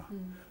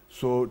Pakistan.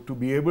 So to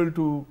be able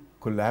to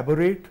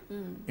collaborate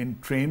in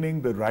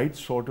training the right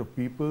sort of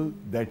people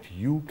that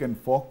you can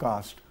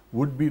forecast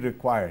would be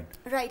required.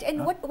 Right,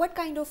 and what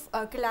kind of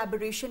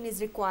collaboration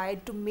is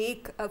required to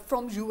make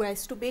from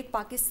US to make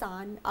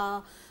Pakistan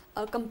a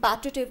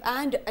competitive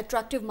and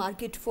attractive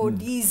market for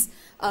these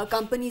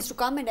companies to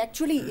come and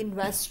actually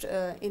invest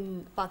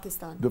in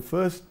Pakistan? The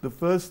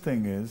first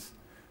thing is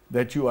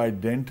that you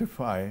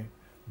identify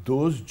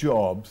those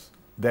jobs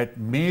that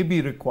may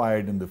be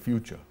required in the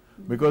future,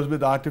 because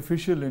with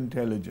artificial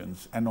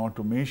intelligence and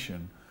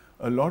automation,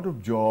 a lot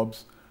of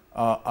jobs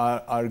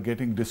are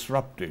getting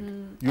disrupted.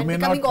 You and may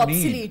becoming not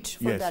obsolete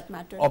need, for that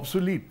matter.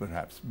 Obsolete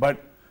perhaps,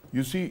 but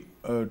you see,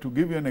 to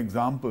give you an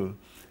example,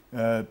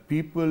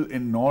 people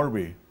in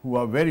Norway who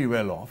are very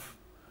well off,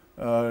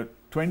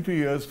 20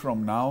 years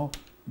from now,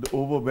 the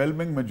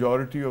overwhelming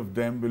majority of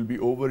them will be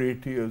over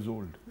 80 years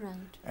old. Right.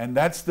 And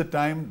that's the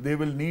time they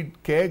will need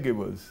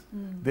caregivers,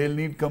 they'll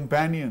need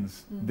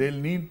companions, they'll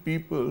need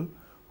people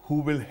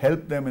who will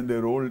help them in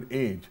their old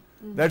age.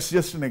 That's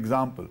just an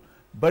example.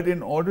 But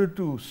in order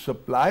to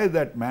supply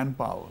that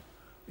manpower,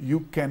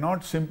 you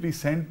cannot simply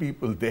send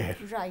people there.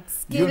 Right.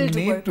 You Skilled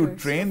need to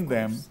workers, train of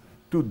them course.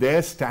 to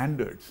their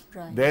standards.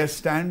 Right. Their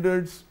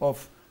standards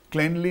of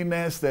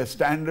cleanliness, their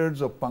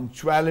standards of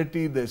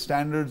punctuality, their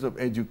standards of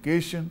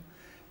education.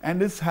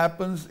 And this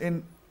happens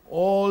in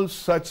all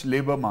such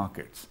labor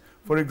markets.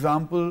 For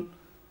example,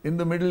 in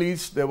the Middle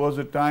East, there was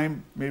a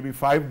time, maybe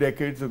 5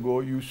 decades ago,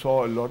 you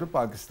saw a lot of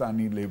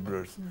Pakistani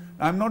laborers.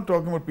 I'm not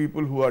talking about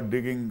people who are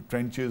digging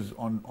trenches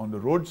on the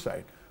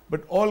roadside,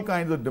 but all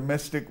kinds of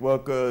domestic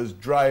workers,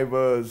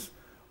 drivers,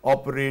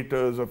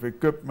 operators of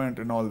equipment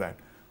and all that.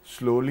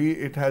 Slowly,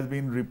 it has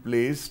been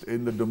replaced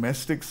in the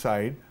domestic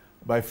side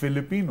by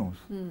Filipinos.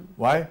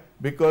 Why?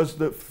 Because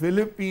the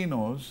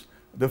Filipinos,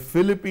 the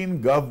Philippine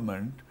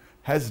government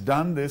has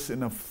done this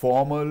in a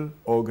formal,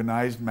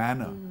 organized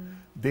manner.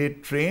 They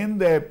train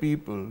their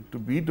people to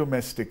be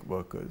domestic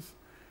workers,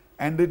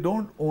 and they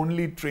don't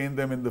only train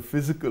them in the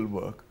physical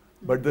work,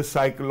 but the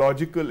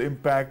psychological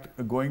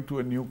impact going to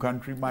a new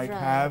country might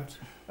have,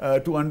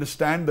 to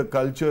understand the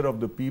culture of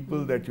the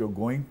people that you're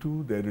going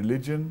to, their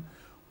religion,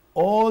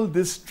 all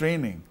this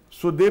training.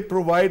 So they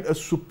provide a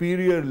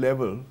superior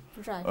level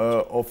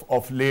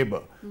of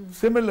labor.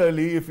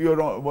 Similarly, if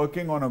you're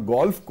working on a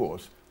golf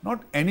course,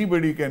 not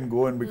anybody can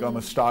go and become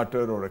a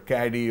starter or a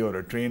caddy or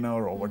a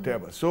trainer or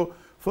whatever. So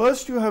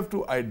first you have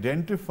to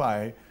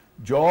identify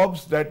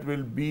jobs that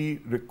will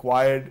be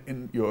required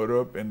in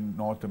Europe and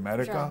North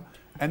America,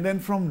 and then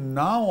from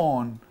now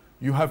on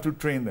you have to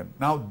train them.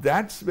 Now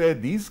that's where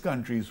these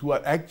countries who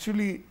are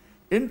actually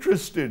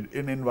interested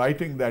in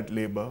inviting that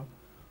labor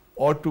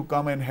ought to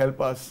come and help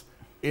us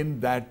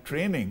in that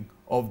training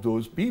of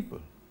those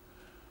people.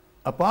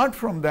 Apart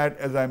from that,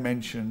 as I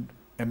mentioned,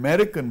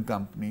 American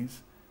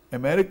companies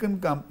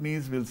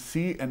will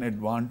see an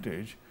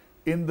advantage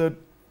in the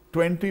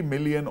 20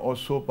 million or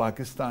so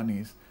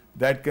Pakistanis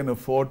that can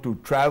afford to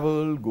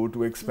travel, go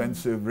to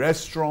expensive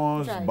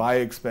restaurants, buy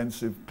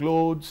expensive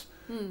clothes.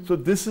 So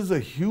this is a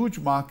huge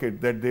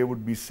market that they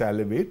would be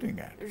salivating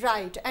at.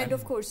 Right, and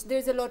of course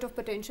there's a lot of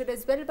potential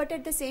as well, but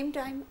at the same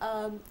time,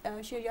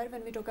 Sheharyar,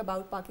 when we talk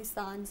about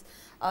Pakistan's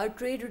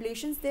trade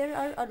relations, there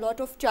are a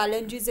lot of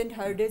challenges and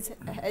hurdles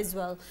as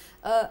well.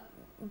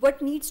 What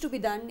needs to be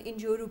done, in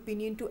your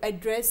opinion, to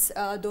address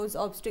those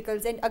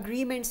obstacles and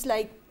agreements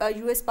like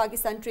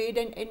US-Pakistan Trade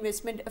and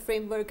Investment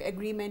Framework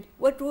Agreement?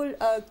 What role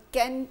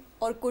can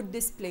or could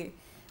this play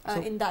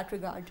in that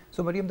regard?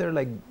 So, Maryam, there are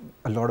like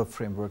a lot of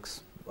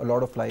frameworks, a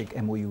lot of like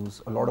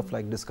MOUs, a lot of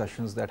like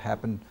discussions that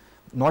happen,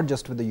 not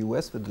just with the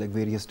US, with like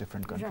various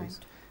different countries.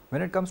 Right.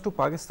 When it comes to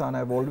Pakistan,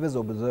 I've always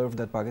observed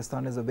that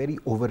Pakistan is a very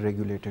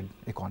over-regulated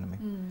economy.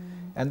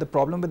 And the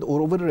problem with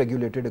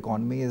over-regulated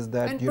economy is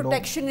that, and you know,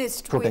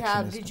 protectionist we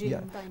have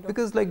regime, kind of.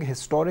 Because like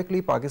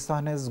historically,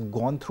 Pakistan has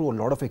gone through a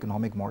lot of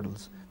economic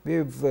models.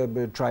 We've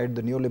tried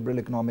the neoliberal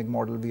economic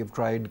model, we have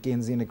tried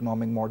Keynesian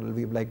economic model,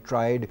 we've like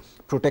tried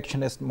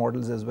protectionist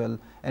models as well.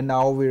 And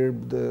now we're,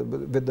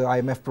 with the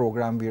IMF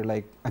program, we're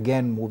like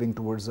again moving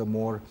towards a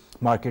more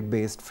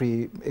market-based,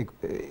 free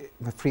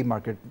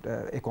market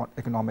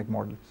economic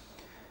model.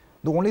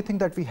 The only thing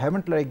that we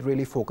haven't like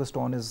really focused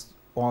on is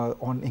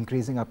on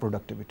increasing our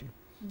productivity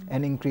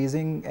and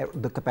increasing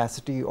the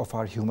capacity of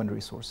our human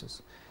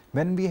resources.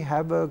 When we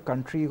have a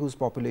country whose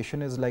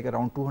population is like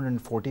around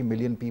 240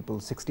 million people,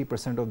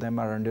 60% of them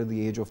are under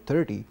the age of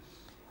 30,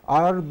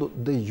 are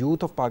the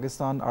youth of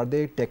Pakistan, are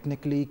they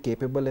technically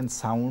capable and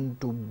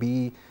sound to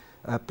be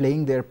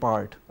playing their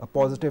part, a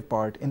positive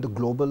part in the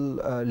global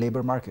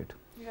labor market?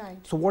 Right.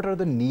 So what are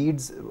the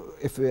needs,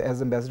 if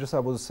as Ambassador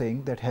Saab was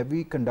saying, that have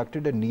we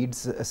conducted a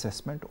needs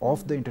assessment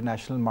of the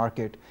international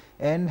market,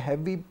 and have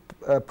we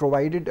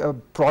provided a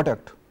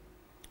product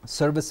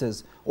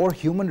services or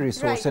human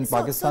resource in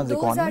Pakistan's so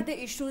those economy. are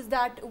the issues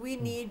that we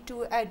need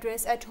to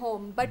address at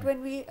home. But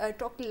when we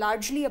talk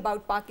largely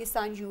about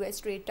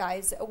Pakistan-US trade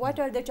ties, what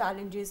are the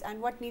challenges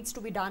and what needs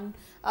to be done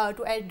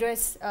to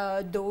address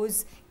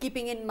those,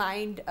 keeping in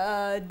mind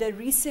the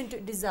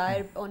recent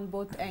desire on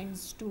both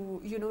ends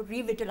to,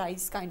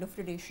 revitalize kind of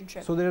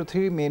relationship? So there are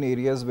three main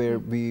areas where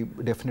we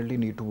definitely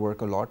need to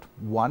work a lot.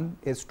 One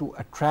is to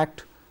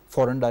attract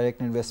foreign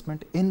direct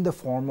investment in the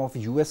form of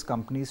US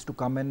companies to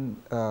come and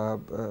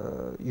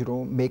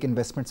make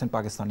investments in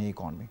Pakistani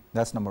economy.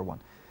 That's number one.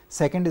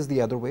 Second is the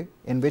other way,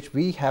 in which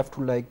we have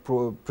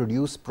to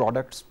produce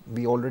products.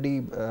 We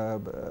already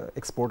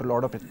export a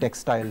lot of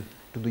textile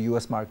to the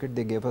US market.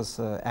 They gave us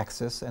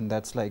access, and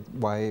that's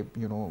why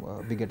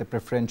we get a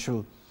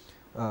preferential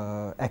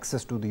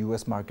access to the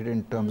US market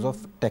in terms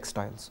of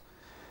textiles.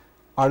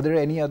 Are there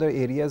any other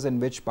areas in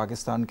which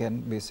Pakistan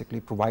can basically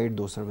provide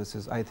those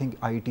services? I think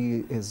IT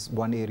is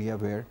one area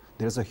where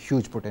there is a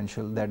huge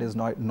potential that is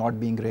not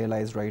being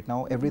realized right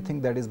now.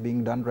 Everything that is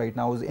being done right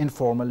now is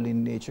informal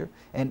in nature,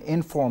 and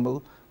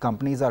informal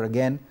companies are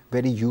again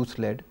very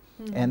youth-led.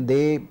 And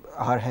they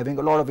are having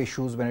a lot of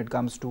issues when it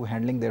comes to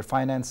handling their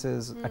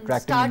finances,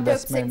 attracting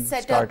investment,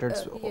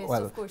 startups.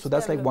 So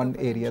that's one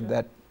area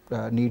that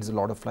needs a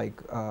lot of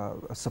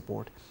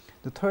support.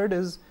 The third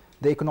is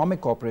the economic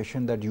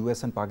cooperation that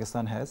US and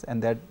Pakistan has,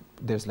 and that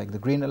there's the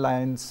Green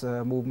Alliance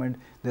movement.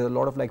 There are a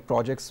lot of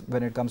projects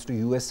when it comes to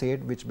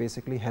USAID, which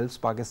basically helps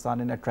Pakistan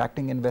in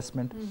attracting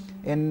investment,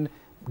 in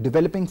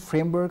developing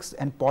frameworks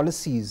and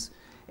policies,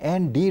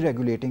 and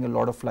deregulating a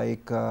lot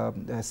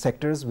of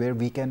sectors where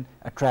we can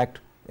attract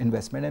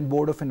investment. And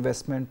Board of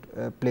Investment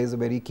plays a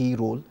very key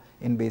role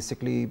in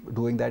basically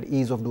doing that.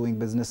 Ease of doing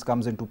business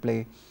comes into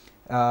play.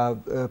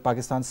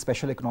 Pakistan's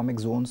special economic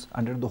zones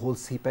under the whole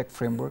CPEC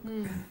framework,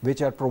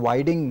 which are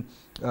providing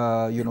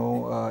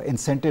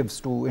incentives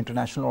to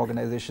international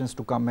organizations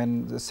to come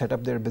and set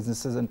up their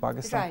businesses in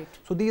Pakistan. Right.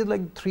 So these are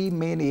three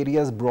main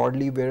areas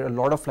broadly where a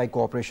lot of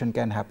cooperation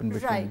can happen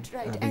between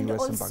the US and Pakistan. And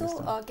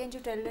also, can you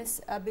tell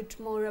us a bit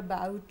more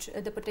about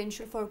the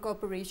potential for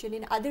cooperation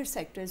in other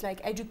sectors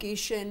like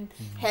education?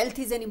 Health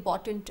is an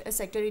important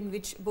sector in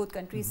which both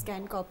countries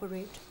can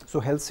cooperate. So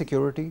health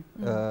security,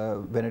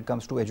 when it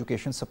comes to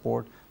education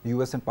support,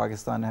 US and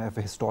Pakistan have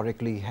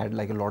historically had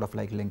a lot of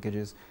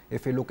linkages.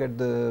 If you look at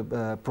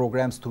the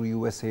programs through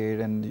USAID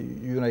and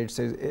United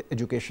States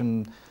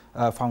Education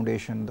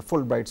Foundation, the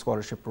Fulbright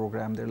Scholarship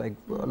Program, there are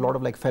a lot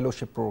of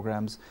fellowship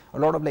programs, a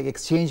lot of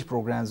exchange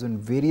programs in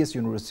various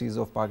universities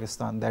of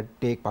Pakistan that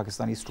take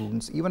Pakistani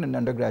students, even in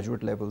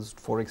undergraduate levels,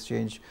 for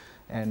exchange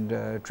and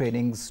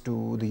trainings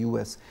to the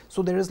US.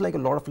 So there is a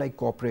lot of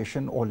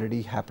cooperation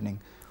already happening.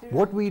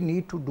 What we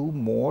need to do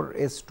more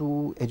is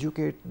to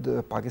educate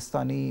the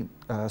Pakistani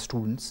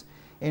students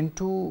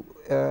into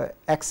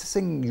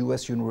accessing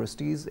US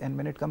universities. And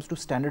when it comes to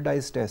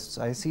standardized tests,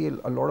 I see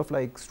a lot of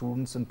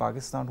students in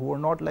Pakistan who are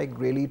not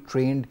really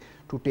trained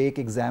to take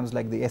exams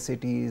like the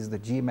SATs, the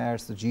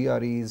GMATs, the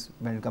GREs,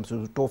 when it comes to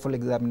the TOEFL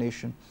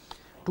examination,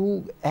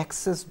 to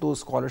access those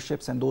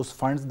scholarships and those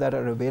funds that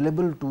are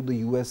available to the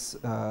US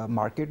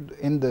market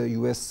in the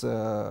US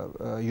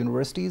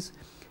universities.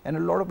 And a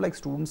lot of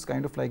students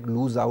kind of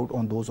lose out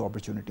on those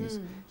opportunities.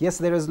 Yes,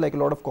 there is a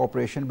lot of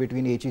cooperation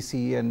between HEC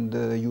and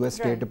the US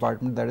State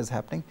Department that is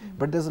happening,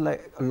 but there's a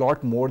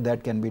lot more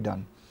that can be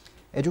done.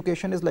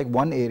 Education is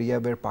one area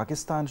where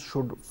Pakistan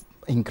should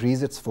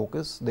increase its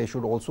focus. They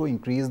should also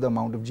increase the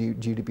amount of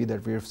GDP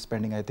that we're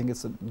spending. I think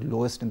it's the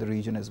lowest in the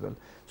region as well.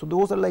 So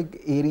those are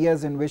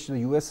areas in which the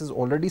US is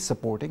already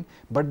supporting,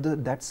 but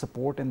that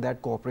support and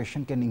that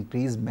cooperation can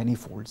increase many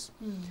folds.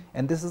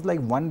 And this is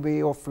one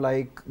way of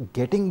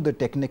getting the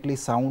technically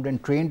sound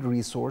and trained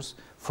resource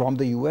from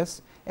the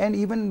US, and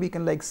even we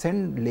can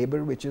send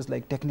labor which is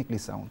technically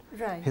sound.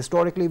 Right.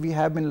 Historically, we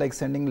have been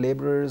sending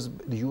laborers.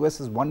 The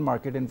US is one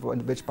market in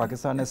which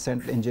Pakistan has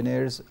sent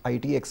engineers,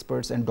 IT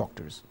experts, and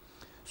doctors.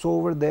 So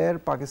over there,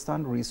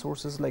 Pakistan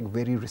resources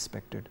very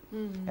respected,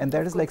 and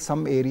that is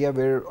some area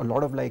where a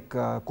lot of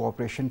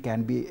cooperation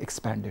can be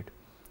expanded.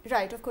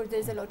 Right, of course, there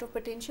is a lot of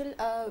potential.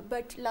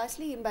 But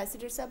lastly,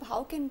 Ambassador Sahab,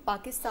 how can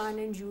Pakistan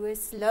and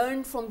US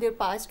learn from their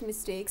past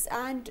mistakes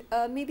and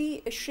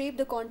maybe shape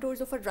the contours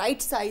of a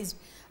right-sized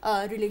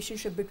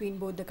relationship between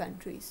both the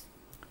countries?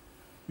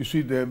 You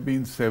see, there have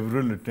been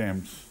several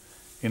attempts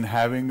in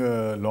having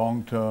a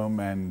long-term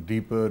and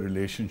deeper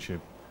relationship,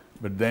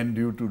 but then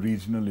due to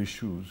regional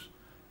issues,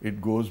 it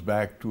goes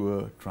back to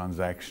a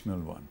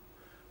transactional one.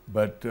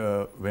 But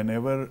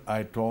whenever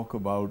I talk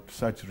about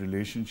such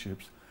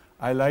relationships,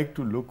 I like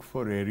to look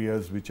for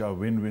areas which are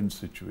win-win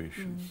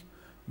situations.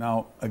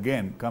 Now,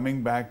 again,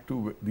 coming back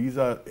to these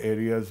are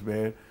areas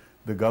where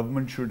the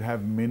government should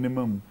have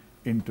minimum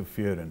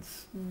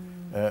interference.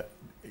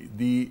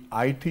 The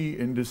IT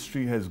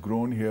industry has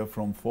grown here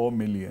from 4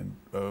 million,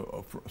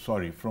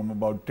 from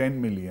about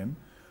 10 million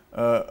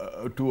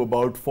to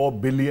about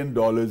 $4 billion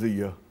a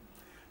year.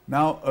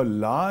 Now, a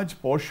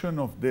large portion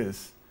of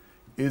this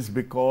is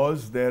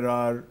because there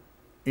are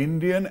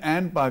Indian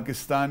and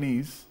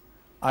Pakistanis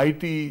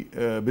IT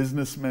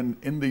businessmen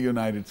in the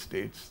United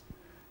States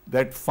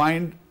that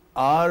find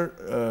our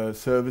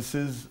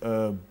services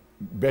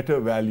better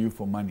value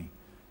for money.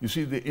 You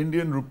see, the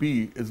Indian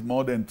rupee is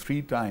more than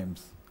 3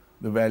 times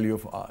the value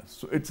of ours.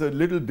 So it's a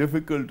little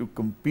difficult to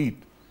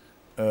compete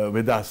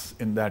with us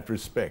in that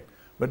respect.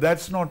 But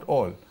that's not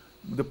all.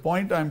 The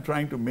point I'm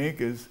trying to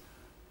make is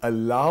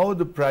allow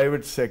the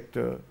private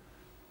sector,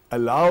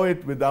 allow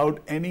it without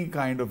any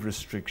kind of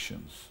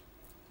restrictions.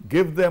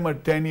 Give them a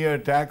 10-year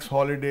tax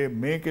holiday,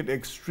 make it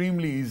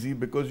extremely easy,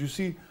 because you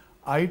see,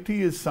 IT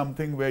is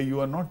something where you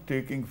are not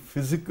taking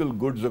physical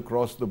goods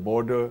across the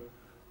border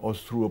or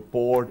through a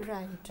port.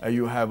 Right.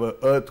 You have an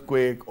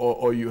earthquake,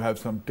 or you have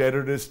some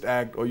terrorist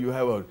act, or you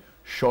have a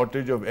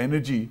shortage of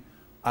energy.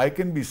 I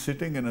can be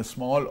sitting in a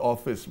small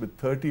office with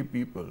 30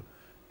 people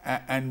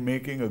and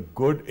making a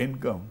good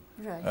income.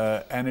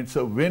 Right. And it's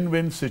a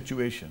win-win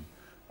situation.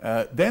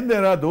 Then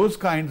there are those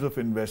kinds of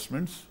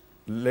investments,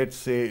 let's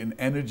say in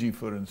energy,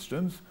 for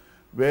instance,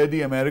 where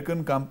the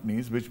American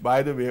companies, which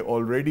by the way,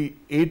 already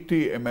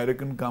 80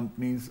 American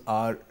companies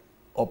are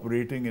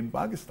operating in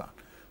Pakistan.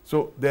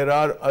 So there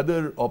are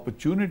other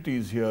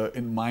opportunities here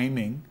in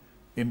mining,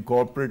 in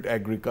corporate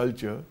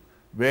agriculture,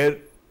 where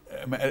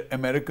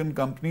American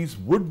companies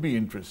would be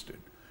interested.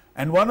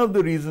 And one of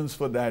the reasons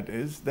for that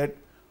is that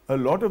a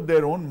lot of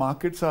their own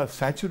markets are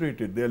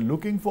saturated. They're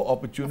looking for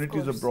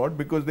opportunities abroad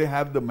because they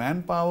have the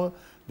manpower,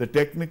 the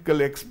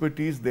technical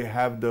expertise, they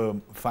have the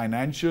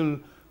financial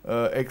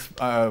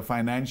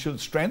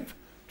strength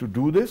to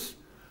do this,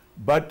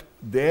 but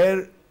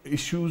their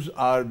issues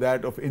are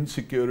that of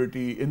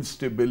insecurity,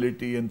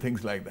 instability, and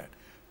things like that.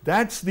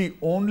 That's the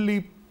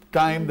only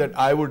time that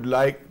I would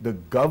like the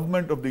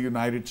government of the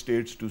United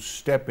States to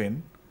step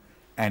in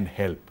and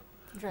help.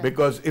 Right.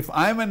 Because if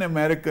I'm an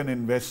American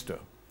investor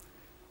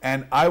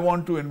and I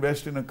want to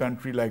invest in a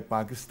country like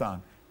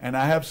Pakistan, and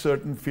I have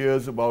certain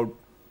fears about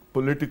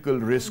political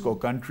risk or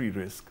country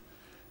risk,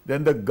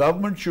 then the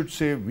government should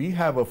say, we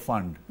have a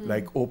fund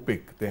like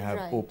OPIC, they have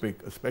Right.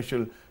 OPIC, a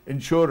special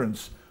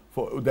insurance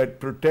that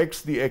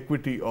protects the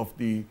equity of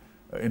the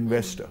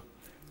investor.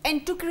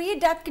 And to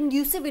create that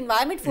conducive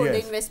environment for the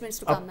Yes. investments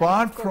to come in,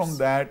 Apart of course. from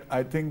that,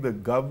 I think the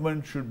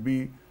government should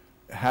be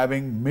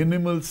having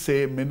minimal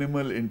say,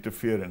 minimal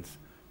interference.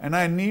 And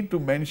I need to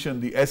mention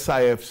the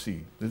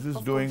SIFC. This is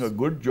Of doing course. a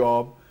good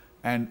job,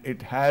 and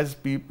it has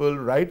people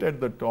right at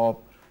the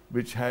top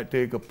which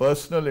take a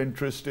personal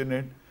interest in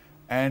it,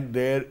 and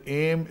their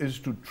aim is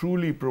to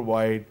truly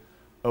provide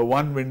a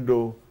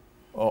one-window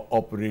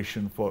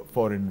operation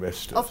for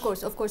investors. Of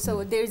course, of course.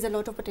 So there is a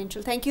lot of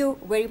potential. Thank you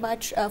very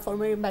much,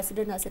 former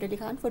Ambassador Nasir Ali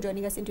Khan, for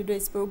joining us in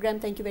today's program.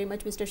 Thank you very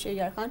much, Mr.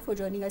 Sheharyar Khan, for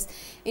joining us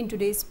in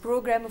today's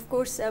program. Of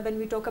course, when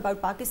we talk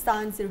about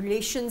Pakistan's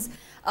relations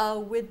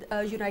with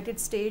United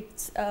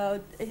States,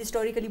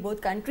 historically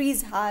both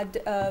countries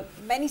had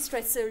many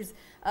stressors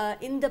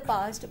in the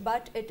past,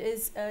 but it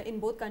is in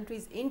both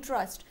countries'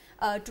 interest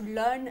to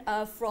learn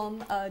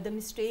from the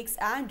mistakes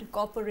and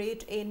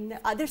cooperate in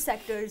other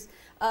sectors,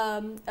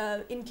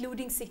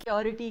 including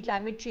security,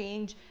 climate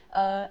change,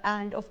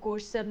 and of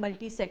course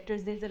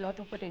multi-sectors. There's a lot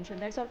of potential.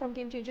 That's all from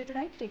Game Changer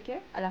tonight. Take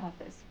care. Allah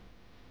Hafiz.